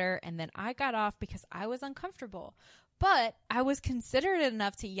elevator, and then I got off because I was uncomfortable. But I was considerate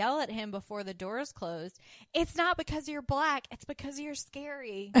enough to yell at him before the doors closed. It's not because you're black. It's because you're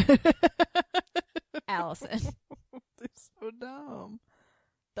scary. Allison. They're so dumb.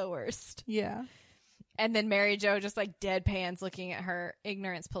 The worst. Yeah. And then Mary Jo just like deadpans looking at her.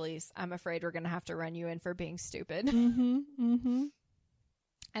 Ignorance police, I'm afraid we're going to have to run you in for being stupid. And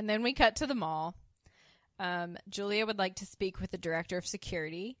then we cut to the mall. Julia would like to speak with the director of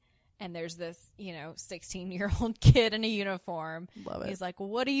security. And there's this, 16-year-old kid in a uniform. Love it. He's like, well,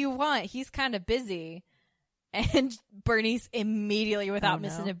 what do you want? He's kind of busy. And Bernice immediately, without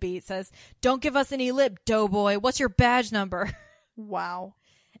missing a beat, says, don't give us any lip, doughboy. What's your badge number? Wow.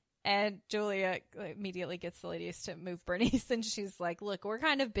 And Julia immediately gets the ladies to move Bernice. And she's like, look, we're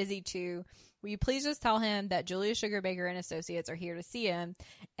kind of busy too. Will you please just tell him that Julia Sugarbaker and Associates are here to see him?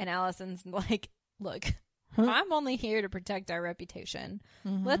 And Allison's like, look, I'm only here to protect our reputation.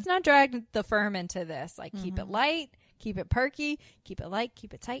 Let's not drag the firm into this. Like, keep it light, keep it perky, keep it light,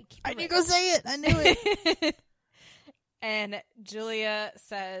 keep it tight. I knew go say it. I knew it. And Julia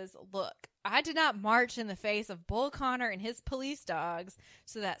says, look, I did not march in the face of Bull Connor and his police dogs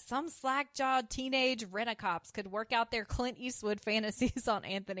so that some slack-jawed teenage rent-a-cops could work out their Clint Eastwood fantasies on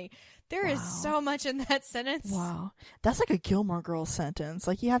Anthony. There is so much in that sentence. Wow. That's like a Gilmore Girls sentence.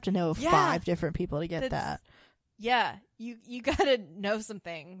 Like, you have to know 5 different people to get that. Yeah. You got to know some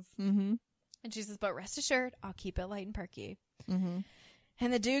things. And she says, but rest assured, I'll keep it light and perky.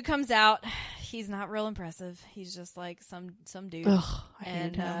 And the dude comes out. He's not real impressive. He's just like some dude. Ugh, I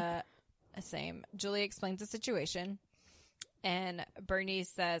hated him. Same. Julie explains the situation. And Bernice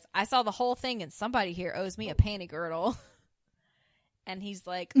says, I saw the whole thing and somebody here owes me a panty girdle. And he's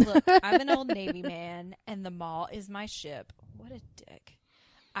like, look, I'm an old Navy man and the mall is my ship. What a dick.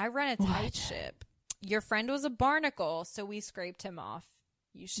 I run a tight ship. Your friend was a barnacle, so we scraped him off.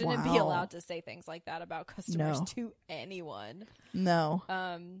 You shouldn't be allowed to say things like that about customers to anyone. No.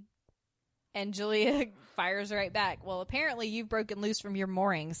 And Julia fires right back. Well, apparently you've broken loose from your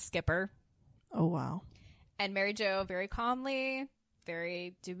moorings, Skipper. Oh, wow. And Mary Jo very calmly,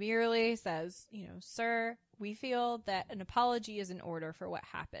 very demurely says, sir, we feel that an apology is in order for what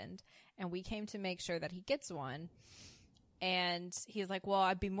happened, and we came to make sure that he gets one. And he's like, well,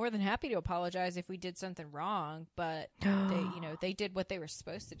 I'd be more than happy to apologize if we did something wrong, but they did what they were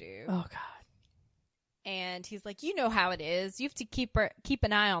supposed to do. Oh, God. And he's like, you know how it is. You have to keep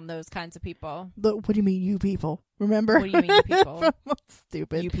an eye on those kinds of people. What do you mean, you people? Remember? What do you mean, you people?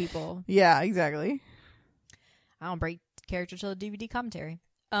 Stupid. You people. Yeah, exactly. I don't break character till the DVD commentary.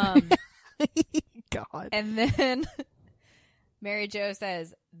 God. And then Mary Jo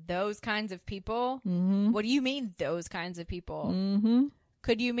says, those kinds of people? Mm-hmm. What do you mean, those kinds of people? Mm-hmm.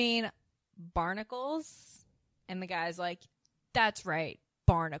 Could you mean barnacles? And the guy's like, that's right.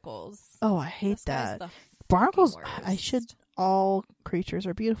 Barnacles. Oh, I hate This guy's that. the Barnacles, fucking I should, all creatures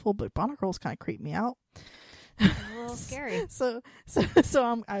are beautiful, but barnacles kind of creep me out. A little scary. So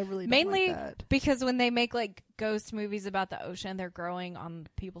I really don't Mainly like that. because when they make like ghost movies about the ocean, they're growing on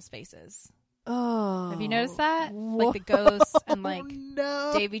people's faces. Oh. Have you noticed that? Whoa. Like the ghosts and like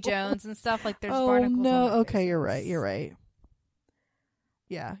no. Davy Jones and stuff. Like there's oh, barnacles on no. their Okay, faces. you're right.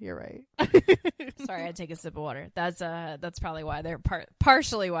 Yeah, you're right. Sorry, I had to take a sip of water. That's probably why they're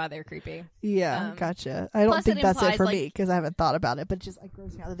partially why they're creepy. Yeah, gotcha. I don't plus think it that's it implies, for like- me because I haven't thought about it, but just like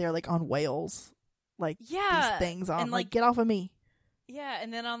grossing out that they're like on whales, like these things on. and, Like, like, get off of me. Yeah,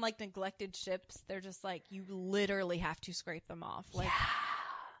 and then on like neglected ships, they're just like you literally have to scrape them off. Like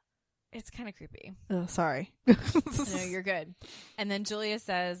it's kind of creepy. Oh, sorry. No, you're good. And then Julia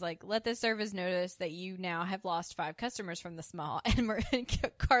says, like, let this serve as notice that you now have lost 5 customers from the small. And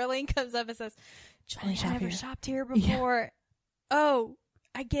Carlene comes up and says, Julia, I never shopped here before. Yeah. Oh,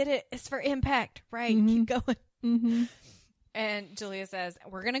 I get it. It's for Impact. Right. Mm-hmm. Keep going. Mm-hmm. And Julia says,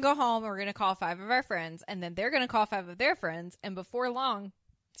 we're going to go home and we're going to call 5 of our friends. And then they're going to call 5 of their friends. And before long,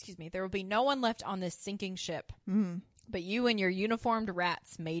 there will be no one left on this sinking ship. Mm-hmm. But you and your uniformed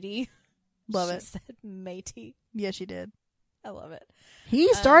rats, matey. Love she it. said matey. Yeah, she did. I love it.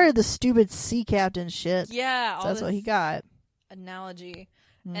 He started the stupid sea captain shit. Yeah. So that's what he got. Analogy.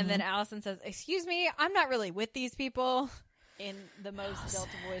 Mm-hmm. And then Allison says, excuse me, I'm not really with these people, in the most Delta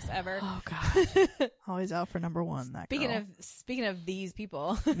voice ever. Oh, God. Always out for number one, that girl. Speaking of these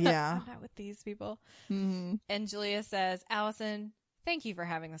people. Yeah. I'm not with these people. Mm-hmm. And Julia says, Allison, thank you for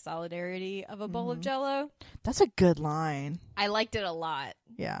having the solidarity of a bowl of Jell-O. That's a good line. I liked it a lot.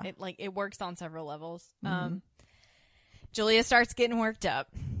 Yeah. It works on several levels. Mm-hmm. Julia starts getting worked up,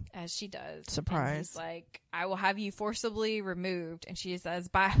 as she does. Surprise. And he's like, I will have you forcibly removed. And she says,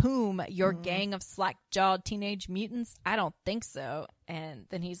 by whom? Your gang of slack-jawed teenage mutants? I don't think so. And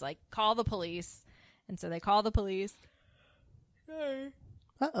then he's like, call the police. And so they call the police.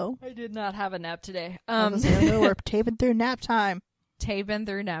 Uh-oh. I did not have a nap today. We're taping through nap time. Taping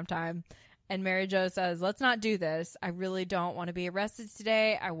through nap time. And Mary Jo says, let's not do this. I really don't want to be arrested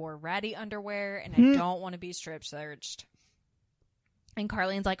today. I wore ratty underwear and I don't want to be strip searched. And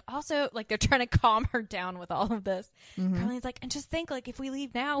Carlene's like, also, like, they're trying to calm her down with all of this. Carlene's like, and just think, like, if we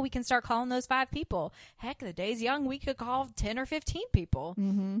leave now, we can start calling those 5 people. Heck, the day's young. We could call 10 or 15 people.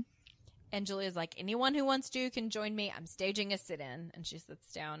 Mm-hmm. And Julia's like, anyone who wants to can join me. I'm staging a sit-in. And she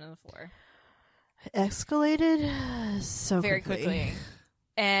sits down on the floor. Escalated so very quickly.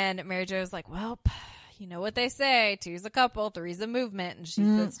 And Mary Jo's like, well, you know what they say. 2's a couple, 3's a movement. And she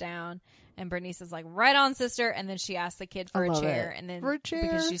sits down. And Bernice is like, right on, sister. And then she asks the kid for a chair. And then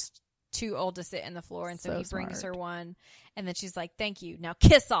because she's too old to sit in the floor. And so he brings her one. And then she's like, thank you. Now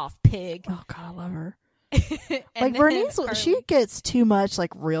kiss off, pig. Oh, God, I love her. Like Bernice, she gets too much,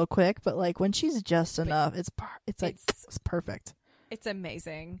 like, real quick. But, like, when she's just enough, it's perfect. It's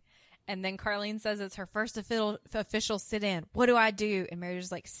amazing. And then Carlene says it's her first official sit-in. What do I do? And Mary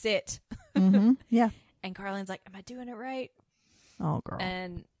Jo's like, sit. Mm-hmm. Yeah. And Carlene's like, am I doing it right? Oh, girl.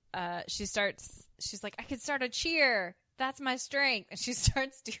 And she's like, I could start a cheer. That's my strength. And she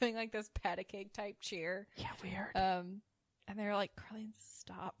starts doing like this patty cake type cheer. Yeah, weird. And they're like, Carlene,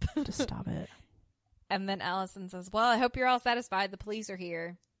 stop. Just stop it. And then Allison says, well, I hope you're all satisfied. The police are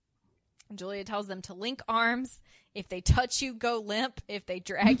here. And Julia tells them to link arms. If they touch you, go limp. If they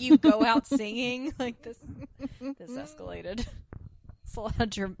drag you, go out singing. Like this escalated. It's a lot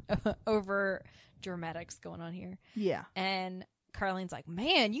of over dramatics going on here. Yeah. And Carlene's like,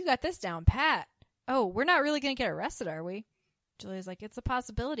 man, you got this down pat. Oh, we're not really going to get arrested, are we? Julia's like, it's a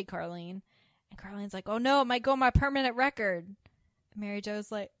possibility, Carlene. And Carlene's like, oh no, it might go on my permanent record. And Mary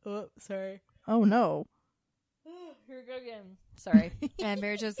Jo's like, oh, sorry. Oh no. Here we go again. Sorry. And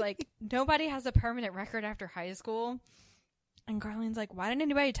Mary Jo's like, nobody has a permanent record after high school. And Carlene's like, why didn't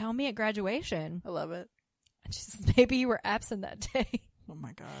anybody tell me at graduation? I love it. And she says, maybe you were absent that day. Oh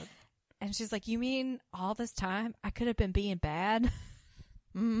my God. And she's like, you mean all this time I could have been being bad?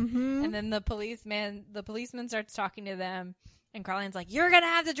 Mm-hmm. And then the policeman starts talking to them, and Carlene's like, "You're gonna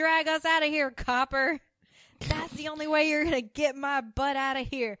have to drag us out of here, copper. That's the only way you're gonna get my butt out of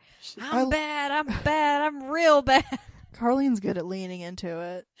here. I'm bad. I'm real bad." Carlene's good at leaning into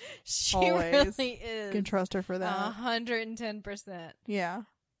it. She Always. really is. You can trust her for that. 110%. Yeah.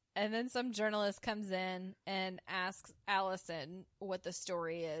 And then some journalist comes in and asks Allison what the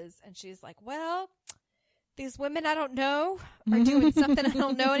story is, and she's like, "Well, these women I don't know are doing something I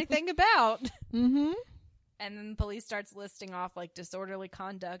don't know anything about." Mm-hmm. And then the police starts listing off like disorderly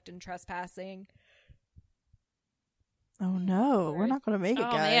conduct and trespassing. Oh no, we're not going to make it,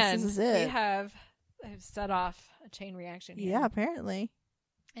 guys. Man. This is it. I've set off a chain reaction here. Yeah, apparently.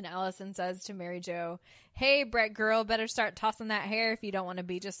 And Allison says to Mary Jo, "Hey, Brett girl, better start tossing that hair if you don't want to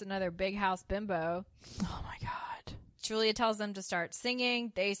be just another big house bimbo." Oh my God. Julia tells them to start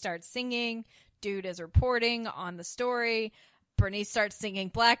singing. They start singing. Dude is reporting on the story. Bernice starts singing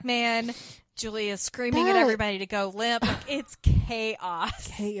Black Man. Julia's screaming at everybody to go limp. Like, it's chaos.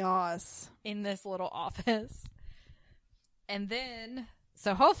 Chaos. In this little office. And then,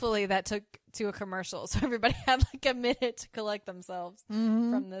 so hopefully that took to a commercial. So everybody had like a minute to collect themselves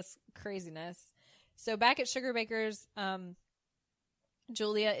from this craziness. So back at Sugar Baker's,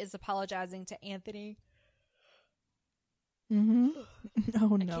 Julia is apologizing to Anthony. Mm-hmm.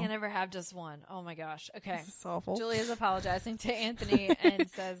 Oh no. I can't ever have just one. Oh my gosh. Okay. It's awful. Julia's apologizing to Anthony and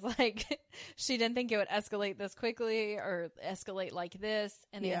says like she didn't think it would escalate this quickly or escalate like this.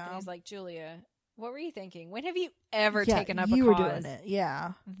 And Anthony's like, "Julia, what were you thinking? When have you ever taken up a you were cause doing it.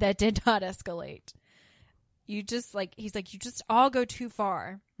 Yeah. that did not escalate? You just like," he's like, "you just all go too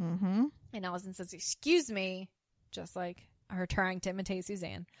far." Mm-hmm. And Allison says, "Excuse me," just like her trying to imitate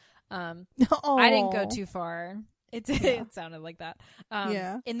Suzanne. I didn't go too far. It sounded like that.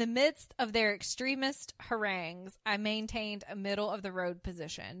 In the midst of their extremist harangues, I maintained a middle-of-the-road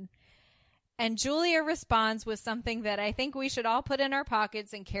position. And Julia responds with something that I think we should all put in our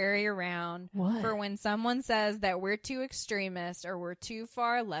pockets and carry around for when someone says that we're too extremist or we're too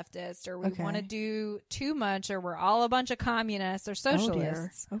far leftist or we want to do too much or we're all a bunch of communists or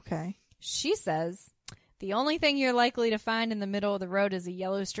socialists. Oh, okay. She says, "The only thing you're likely to find in the middle of the road is a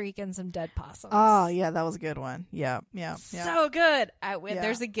yellow streak and some dead possums." Oh, yeah, that was a good one. Yeah. So good.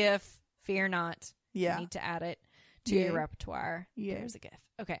 There's a GIF. Fear not. Yeah. You need to add it to your repertoire. Yeah. There's a GIF.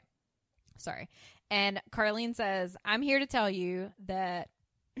 Okay. Sorry. And Carlene says, "I'm here to tell you that,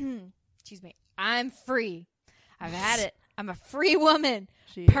 excuse me, I'm free. I've had it. I'm a free woman.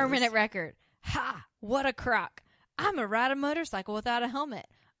 Permanent record. Ha! What a crock. I'm a ride a motorcycle without a helmet.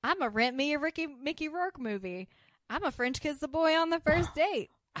 I'm a rent me a Mickey Rourke movie. I'm a French kiss the boy on the first date.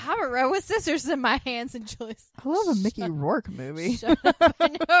 I'm a row with scissors in my hands." And Julius, I love a Mickey Rourke movie. Shut up. I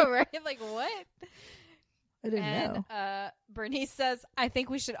know, right? Like, what? I didn't know. Bernice says, "I think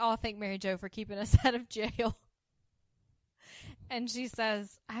we should all thank Mary Jo for keeping us out of jail." And she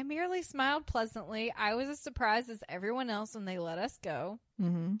says, "I merely smiled pleasantly. I was as surprised as everyone else when they let us go."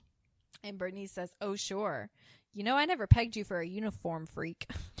 Mm-hmm. And Bernice says, "Oh, sure. You know, I never pegged you for a uniform freak."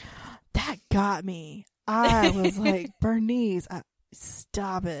 That got me. I was like, Bernice,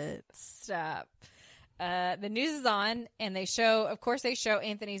 stop it. Stop. The news is on, and they show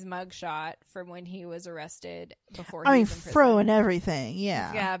Anthony's mugshot from when he was arrested before he was in prison. fro and everything.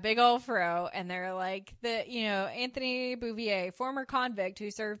 Yeah. Yeah, big old fro. And they're like, Anthony Bouvier, former convict who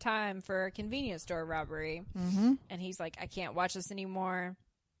served time for a convenience store robbery. Mm-hmm. And he's like, "I can't watch this anymore."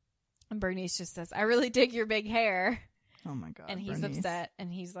 And Bernice just says, "I really dig your big hair." Oh my God. And he's Bernice. upset.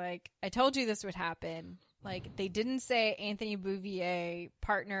 And he's like, "I told you this would happen." Like, they didn't say Anthony Bouvier,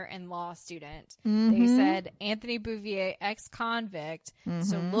 partner and law student. Mm-hmm. They said Anthony Bouvier, ex-convict. Mm-hmm.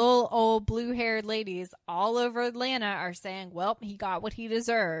 So little old blue-haired ladies all over Atlanta are saying, well, he got what he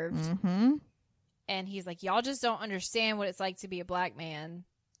deserved. Mm-hmm. And he's like, y'all just don't understand what it's like to be a black man.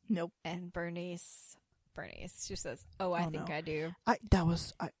 Nope. And Bernice, she says, I think I do.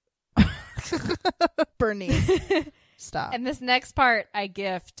 Bernice. Stop. And this next part I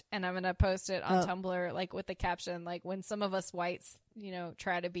gift, and I'm going to post it on Tumblr, like with the caption, like, when some of us whites,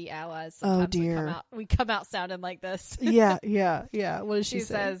 try to be allies, sometimes we come out sounding like this. Yeah. What does she say? She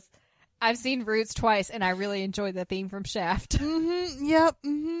says, "I've seen Roots twice, and I really enjoyed the theme from Shaft." Mm-hmm. Yep.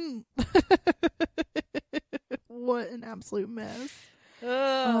 Mm-hmm. What an absolute mess.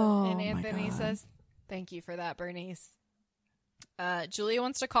 And Anthony says, "Thank you for that, Bernice." Julia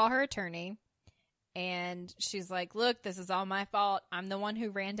wants to call her attorney. And she's like, "Look, this is all my fault. I'm the one who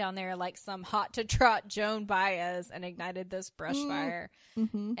ran down there like some hot-to-trot Joan Baez and ignited this brush fire."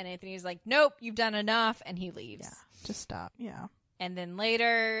 Mm-hmm. And Anthony's like, "Nope, you've done enough." And he leaves. Yeah, just stop. Yeah. And then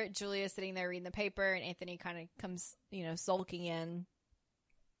later, Julia's sitting there reading the paper, and Anthony kind of comes, sulking in.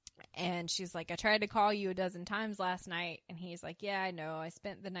 And she's like, I tried to call you 12 times last night. And he's like, yeah, I know. I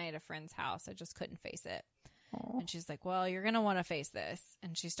spent the night at a friend's house. I just couldn't face it. Aww. And she's like, well, you're going to want to face this.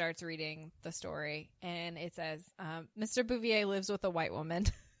 And she starts reading the story. And it says, Mr. Bouvier lives with a white woman.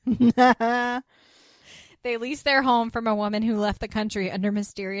 They lease their home from a woman who left the country under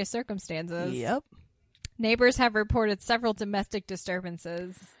mysterious circumstances. Yep. Neighbors have reported several domestic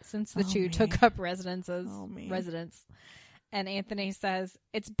disturbances since the two took up residence. And Anthony says,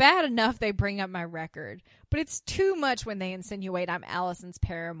 it's bad enough they bring up my record, but it's too much when they insinuate I'm Allison's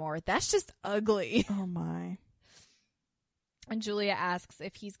paramour. That's just ugly. Oh, my. And Julia asks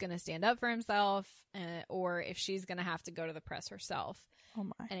if he's going to stand up for himself or if she's going to have to go to the press herself. Oh,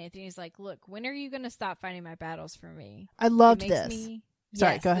 my. And Anthony's like, look, when are you going to stop fighting my battles for me? I loved this.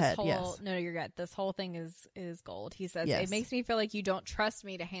 Sorry, go ahead. Yes. No, you're good. This whole thing is gold. He says, yes. It makes me feel like you don't trust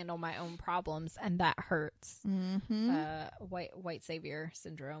me to handle my own problems, and that hurts. Mm-hmm. White savior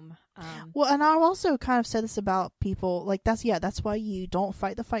syndrome. Well, and I've also kind of said this about people. Like, that's why you don't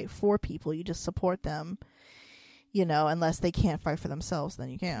fight the fight for people. You just support them, you know, unless they can't fight for themselves, then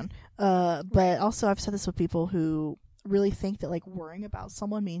you can. But also I've said this with people who really think that, like, worrying about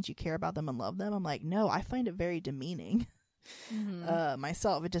someone means you care about them and love them. I'm like, no, I find it very demeaning. Mm-hmm.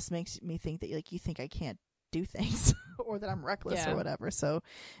 Myself, it just makes me think that, like, you think I can't do things or that I'm reckless or whatever. So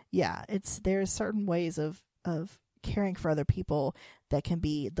yeah, there's certain ways of caring for other people that can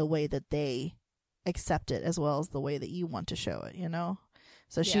be the way that they accept it as well as the way that you want to show it, you know?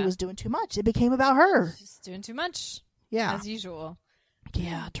 So she was doing too much. It became about her. She's doing too much. Yeah. As usual.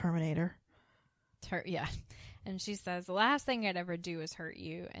 Yeah, Terminator. Yeah. And she says, the last thing I'd ever do is hurt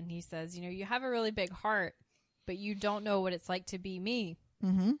you. And he says, you know, you have a really big heart, but you don't know what it's like to be me.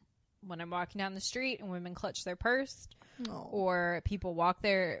 Mm-hmm. When I'm walking down the street and women clutch their purse or people lock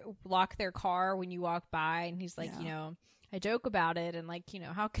their car when you walk by, and he's like, you know, I joke about it and, like, you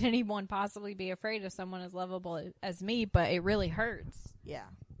know, how can anyone possibly be afraid of someone as lovable as me? But it really hurts. Yeah.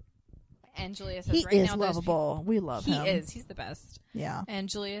 And Julia says, he right is now, lovable. We love him. He is. He's the best. Yeah. And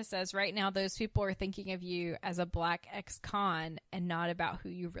Julia says, right now, those people are thinking of you as a black ex-con and not about who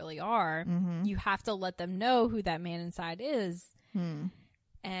you really are. Mm-hmm. You have to let them know who that man inside is. Hmm.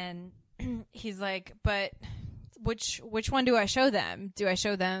 And he's like, but which one do I show them? Do I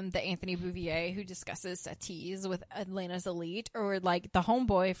show them the Anthony Bouvier who discusses settees with Atlanta's elite, or like the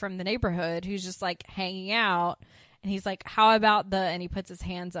homeboy from the neighborhood who's just like hanging out? And he's like, how about and he puts his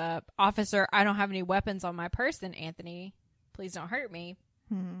hands up, officer, I don't have any weapons on my person, Anthony. Please don't hurt me.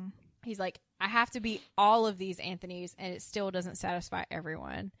 Hmm. He's like, I have to be all of these Anthonys, and it still doesn't satisfy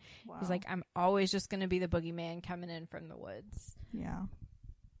everyone. Wow. He's like, I'm always just going to be the boogeyman coming in from the woods. Yeah.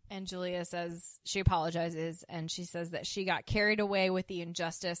 And Julia says she apologizes, and she says that she got carried away with the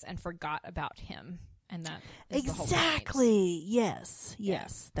injustice and forgot about him. And that is the whole point. Exactly. Yes.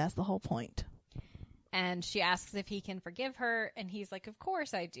 Yes. Yeah. That's the whole point. And she asks if he can forgive her, and he's like, of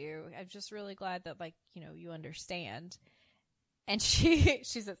course I do. I'm just really glad that, like, you know, you understand. And she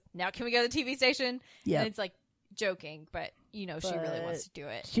says, now can we go to the TV station? Yeah. And it's like joking, but, you know, she really wants to do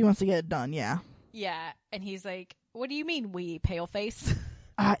it. She wants to get it done, yeah. Yeah. And he's like, what do you mean, we pale face?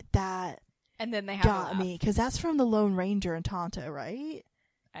 That and then they have got me, because that's from the Lone Ranger and Tonto, right?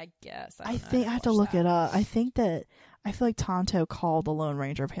 I guess. I think I have to look it up. I feel like Tonto called the Lone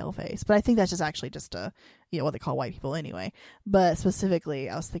Ranger paleface, but I think that's just actually just what they call white people anyway. But specifically,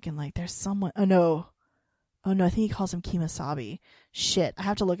 I was thinking, like, there's someone. Oh no, I think he calls him Kemosabe. Shit, I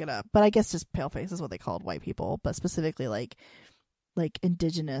have to look it up. But I guess just paleface is what they called white people, but specifically like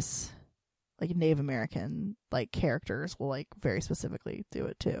indigenous, like Native American, like, characters will, like, very specifically do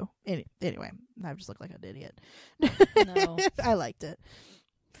it too. Anyway, I just look like an idiot. No. I liked it.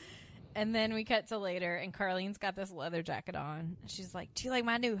 And then we cut to later, and Carlene's got this leather jacket on. She's like, do you like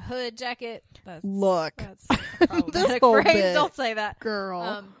my new hood jacket? That's a problematic phrase. Don't say that.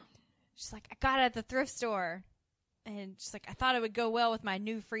 Girl. She's like, I got it at the thrift store. And she's like, I thought it would go well with my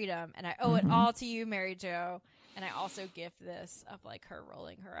new freedom, and I owe it all to you, Mary Jo. And I also gift this of, like, her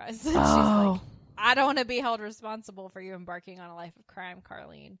rolling her eyes. And she's like, I don't want to be held responsible for you embarking on a life of crime,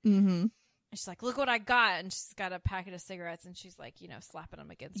 Carlene. Mm-hmm. And she's like, look what I got. And she's got a packet of cigarettes, and she's like, you know, slapping them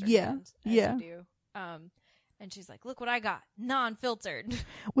against her hand. As you do. And she's like, look what I got. Non-filtered.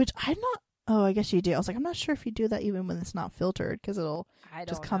 Which I'm not. Oh, I guess you do. I was like, I'm not sure if you do that even when it's not filtered, because it'll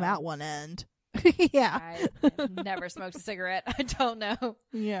just come out one end. Yeah. I've never smoked a cigarette. I don't know.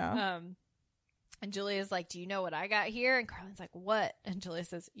 Yeah. And Julia's like, do you know what I got here? And Carlene's like, what? And Julia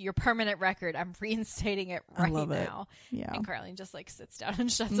says, your permanent record. I'm reinstating it right now. Yeah. And Carlene just, like, sits down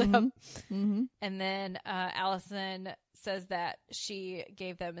and shuts up. Mm-hmm. And then Allison says that she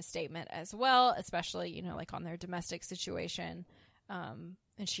gave them a statement as well, especially, you know, like, on their domestic situation.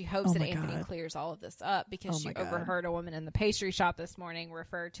 And she hopes that Anthony clears all of this up because she overheard a woman in the pastry shop this morning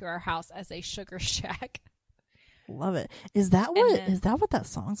refer to our house as a sugar shack. Love it. Is that what that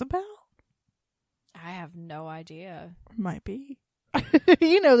song's about? I have no idea. Might be.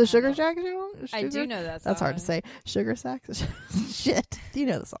 You know the Sugar Shack song? I do know that song. That's hard to say. Sugar Shack? Shit. You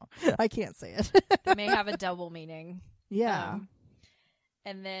know the song. I can't say it. It may have a double meaning. Yeah.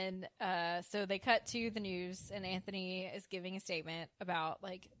 And then, so they cut to the news, and Anthony is giving a statement about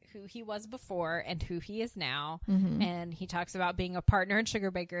like who he was before and who he is now. Mm-hmm. And he talks about being a partner in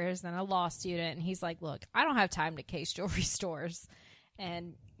Sugar Bakers and a law student. And he's like, look, I don't have time to case jewelry stores.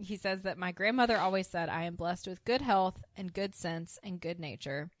 And he says that my grandmother always said, I am blessed with good health and good sense and good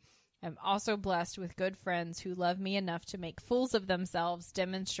nature. I'm also blessed with good friends who love me enough to make fools of themselves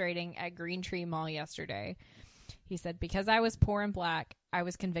demonstrating at Green Tree Mall yesterday. He said, because I was poor and black, I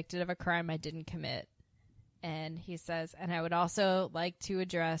was convicted of a crime I didn't commit. And he says, and I would also like to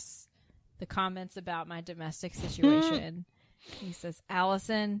address the comments about my domestic situation. He says,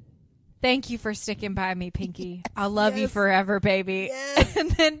 Allison, thank you for sticking by me, Pinky. I'll love you forever, baby. Yes.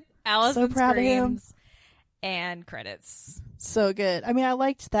 And then Allison so proud screams of him. And credits. So good. I mean, I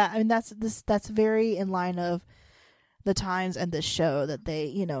liked that. I mean, that's very in line of the times and this show that they,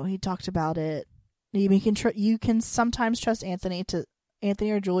 you know, he talked about it. You can sometimes trust Anthony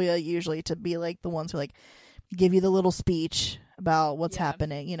or Julia usually to be like the ones who like give you the little speech about what's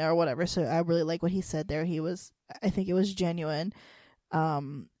happening, you know, or whatever. So I really like what he said there. I think it was genuine.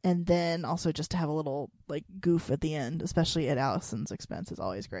 And then also just to have a little like goof at the end, especially at Allison's expense, is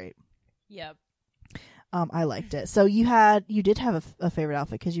always great. Yep. I liked it. So you did have a favorite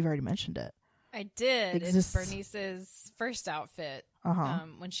outfit because you've already mentioned it. I did. It's Bernice's first outfit.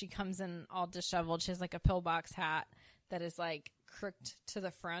 When she comes in all disheveled, she has like a pillbox hat that is like crooked to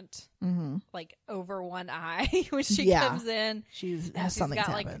the front, like over one eye when she comes in. She's something's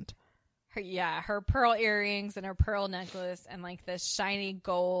happened. Like, her pearl earrings and her pearl necklace and like this shiny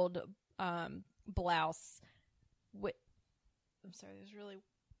gold blouse. I'm sorry, there's really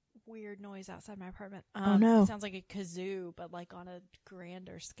weird noise outside my apartment. Oh no! It sounds like a kazoo, but like on a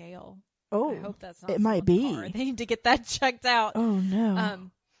grander scale. Oh, I hope that's not. It might be. Car. They need to get that checked out. Oh no!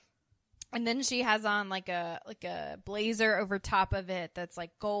 And then she has on like a blazer over top of it that's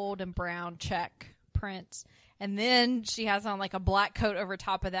like gold and brown check print, and then she has on like a black coat over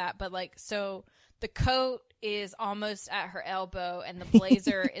top of that. But like, so the coat is almost at her elbow, and the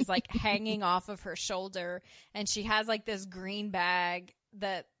blazer is like hanging off of her shoulder, and she has like this green bag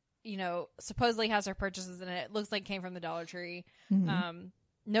that, you know, supposedly has her purchases in it. It looks like it came from the Dollar Tree.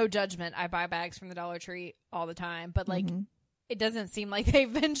 No judgment. I buy bags from the Dollar Tree all the time, but like, it doesn't seem like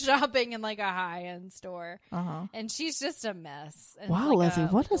they've been shopping in like a high-end store. And she's just a mess. And wow, like Leslie,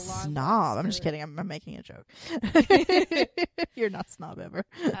 what a snob. I'm just kidding. I'm making a joke. You're not snob ever.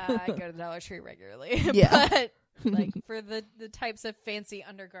 I go to the Dollar Tree regularly. Yeah. But like for the types of fancy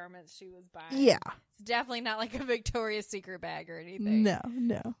undergarments she was buying. Yeah. It's definitely not like a Victoria's Secret bag or anything. No.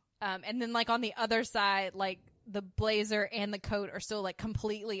 And then like on the other side, like the blazer and the coat are still like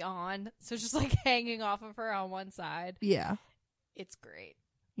completely on. So it's just like hanging off of her on one side. Yeah. It's great.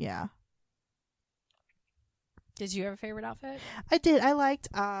 Yeah. Did you have a favorite outfit? I did. I liked,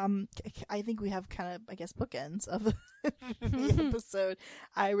 I think we have kind of, I guess, bookends of the episode.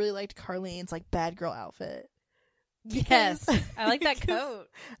 I really liked Carlene's like bad girl outfit. Yes. I like that coat.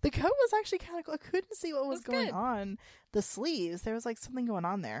 The coat was actually kind of cool. I couldn't see what was going on. The sleeves, there was like something going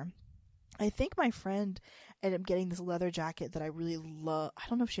on there. I think my friend ended up getting this leather jacket that I really love. I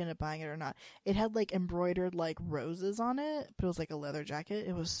don't know if she ended up buying it or not. It had like embroidered like roses on it, but it was like a leather jacket.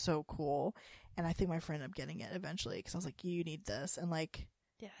 It was so cool. And I think my friend ended up getting it eventually because I was like, you need this. And like,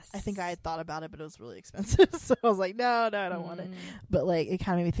 yes, I think I had thought about it, but it was really expensive. So I was like, no, I don't want it. But like, it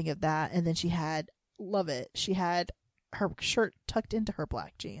kind of made me think of that. And then she had, love it, she had her shirt tucked into her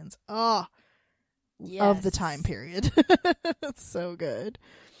black jeans. Oh, yes. Of the time period. It's so good.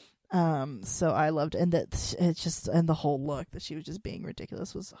 So I loved it. And that it's just, and the whole look that she was just being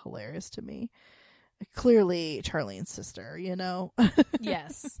ridiculous was hilarious to me. Clearly Charlene's sister, you know?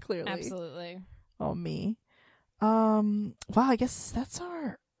 Yes. Clearly. Absolutely. Oh, me. Wow, I guess that's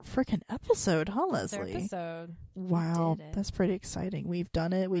our freaking episode, huh, Leslie? That's our episode. Wow, that's pretty exciting. We've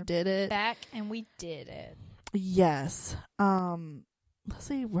done it. We're did it. Back and we did it. Yes.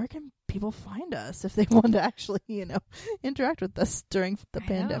 Leslie, where can people find us if they want to actually, you know, interact with us during the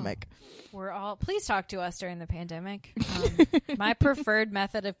pandemic? Please talk to us during the pandemic. My preferred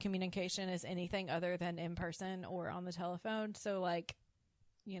method of communication is anything other than in person or on the telephone. So like,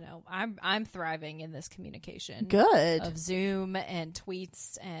 I'm thriving in this communication. Good. Of Zoom and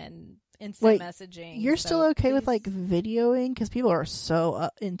tweets and instant messaging. You're still okay with like videoing? Because people are so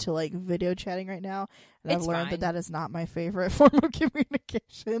into like video chatting right now. And I've learned that is not my favorite form of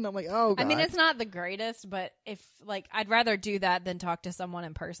communication. I'm like, oh God. I mean, it's not the greatest, but if like, I'd rather do that than talk to someone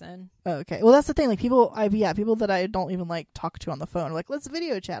in person. Okay. Well, that's the thing. Like people that I don't even like talk to on the phone are like, let's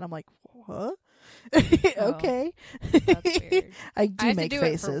video chat. I'm like, what? Okay. That's weird. I do make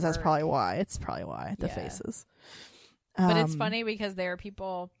faces. That's probably why. It's probably why the faces. But it's funny because there are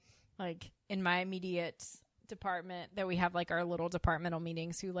people like in my immediate department that we have like our little departmental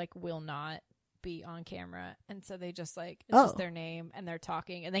meetings who like will not be on camera, and so they just like it's just their name and they're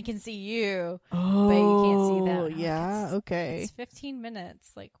talking and they can see you, but you can't see them. Yeah, okay. It's 15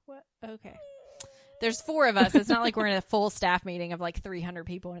 minutes. Like what? Okay. There's 4 of us. It's not like we're in a full staff meeting of like 300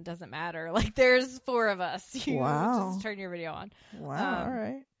 people and it doesn't matter. Like there's 4 of us. You just turn your video on. Wow. All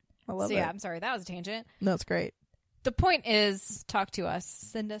right. I love it. Yeah, I'm sorry. That was a tangent. No, it's great. The point is talk to us.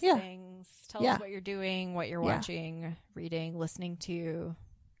 Send us things. Tell us what you're doing, what you're watching, reading, listening to,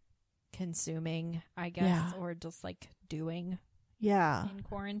 consuming, I guess, or just like doing in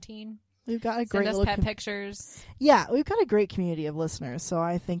quarantine. We've got a great Send us pet pictures. Yeah, we've got a great community of listeners, so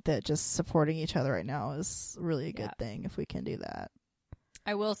I think that just supporting each other right now is really a good thing if we can do that.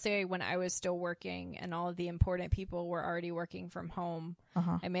 I will say when I was still working and all of the important people were already working from home,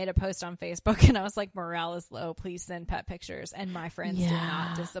 I made a post on Facebook and I was like, morale is low, please send pet pictures, and my friends did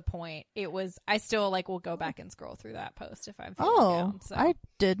not disappoint. It was, I still like will go back and scroll through that post if I'm feeling down. So I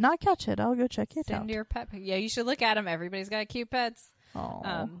did not catch it. I'll go check it out. Send your pet yeah, you should look at them. Everybody's got cute pets.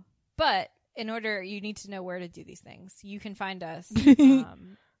 But in order, you need to know where to do these things. You can find us.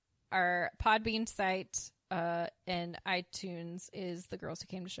 Our Podbean site and iTunes is The Girls Who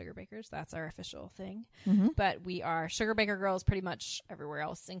Came to Sugar Bakers. That's our official thing. But we are Sugar Baker Girls pretty much everywhere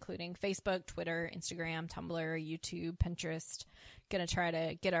else, including Facebook, Twitter, Instagram, Tumblr, YouTube, Pinterest. Gonna try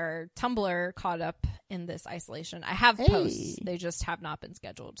to get our Tumblr caught up in this isolation. I have posts. They just have not been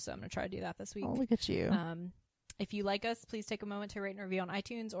scheduled. So I'm gonna try to do that this week. Oh, look at you. If you like us, please take a moment to rate and review on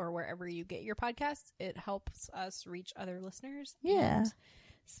iTunes or wherever you get your podcasts. It helps us reach other listeners. Yeah. And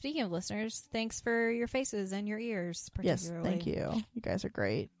speaking of listeners, thanks for your faces and your ears, particularly. Yes, thank you. You guys are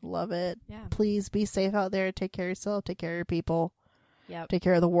great. Love it. Yeah. Please be safe out there. Take care of yourself. Take care of your people. Yep. Take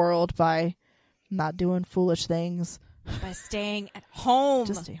care of the world by not doing foolish things. By staying at home.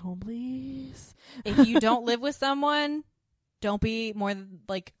 Just stay home, please. If you don't live with someone, don't be more than,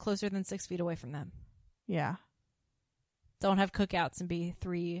 like, closer than 6 feet away from them. Yeah. Don't have cookouts and be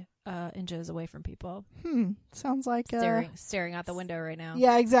 3 inches away from people. Sounds like staring out the window right now.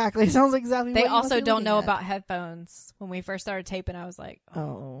 Yeah, exactly. Sounds exactly. They also don't know about headphones. When we first started taping, I was like,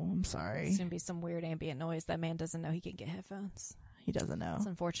 "Oh, I'm sorry." It's gonna be some weird ambient noise. That man doesn't know he can get headphones. He doesn't know. It's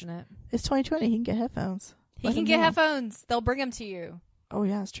unfortunate. It's 2020. He can get headphones. He can get headphones. They'll bring them to you. Oh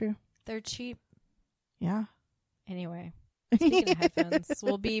yeah, it's true. They're cheap. Yeah. Anyway. Speaking of headphones,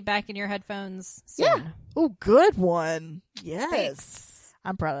 we'll be back in your headphones soon. Yeah. Oh, good one. Yes. Thanks.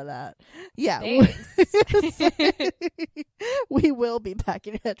 I'm proud of that. Yeah. We will be back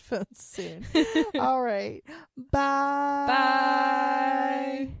in your headphones soon. All right. Bye.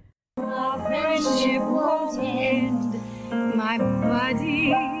 Bye. Our friendship won't end. My buddy.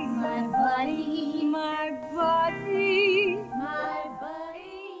 My buddy. My buddy. My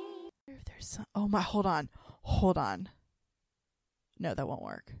buddy. There's some, oh my, hold on. No, that won't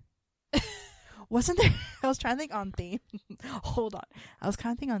work. Wasn't there? I was trying to think on theme. Hold on. I was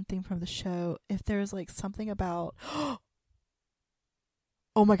kind of thinking on theme from the show. If there's like something about.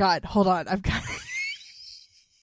 Oh my God. Hold on. I've got.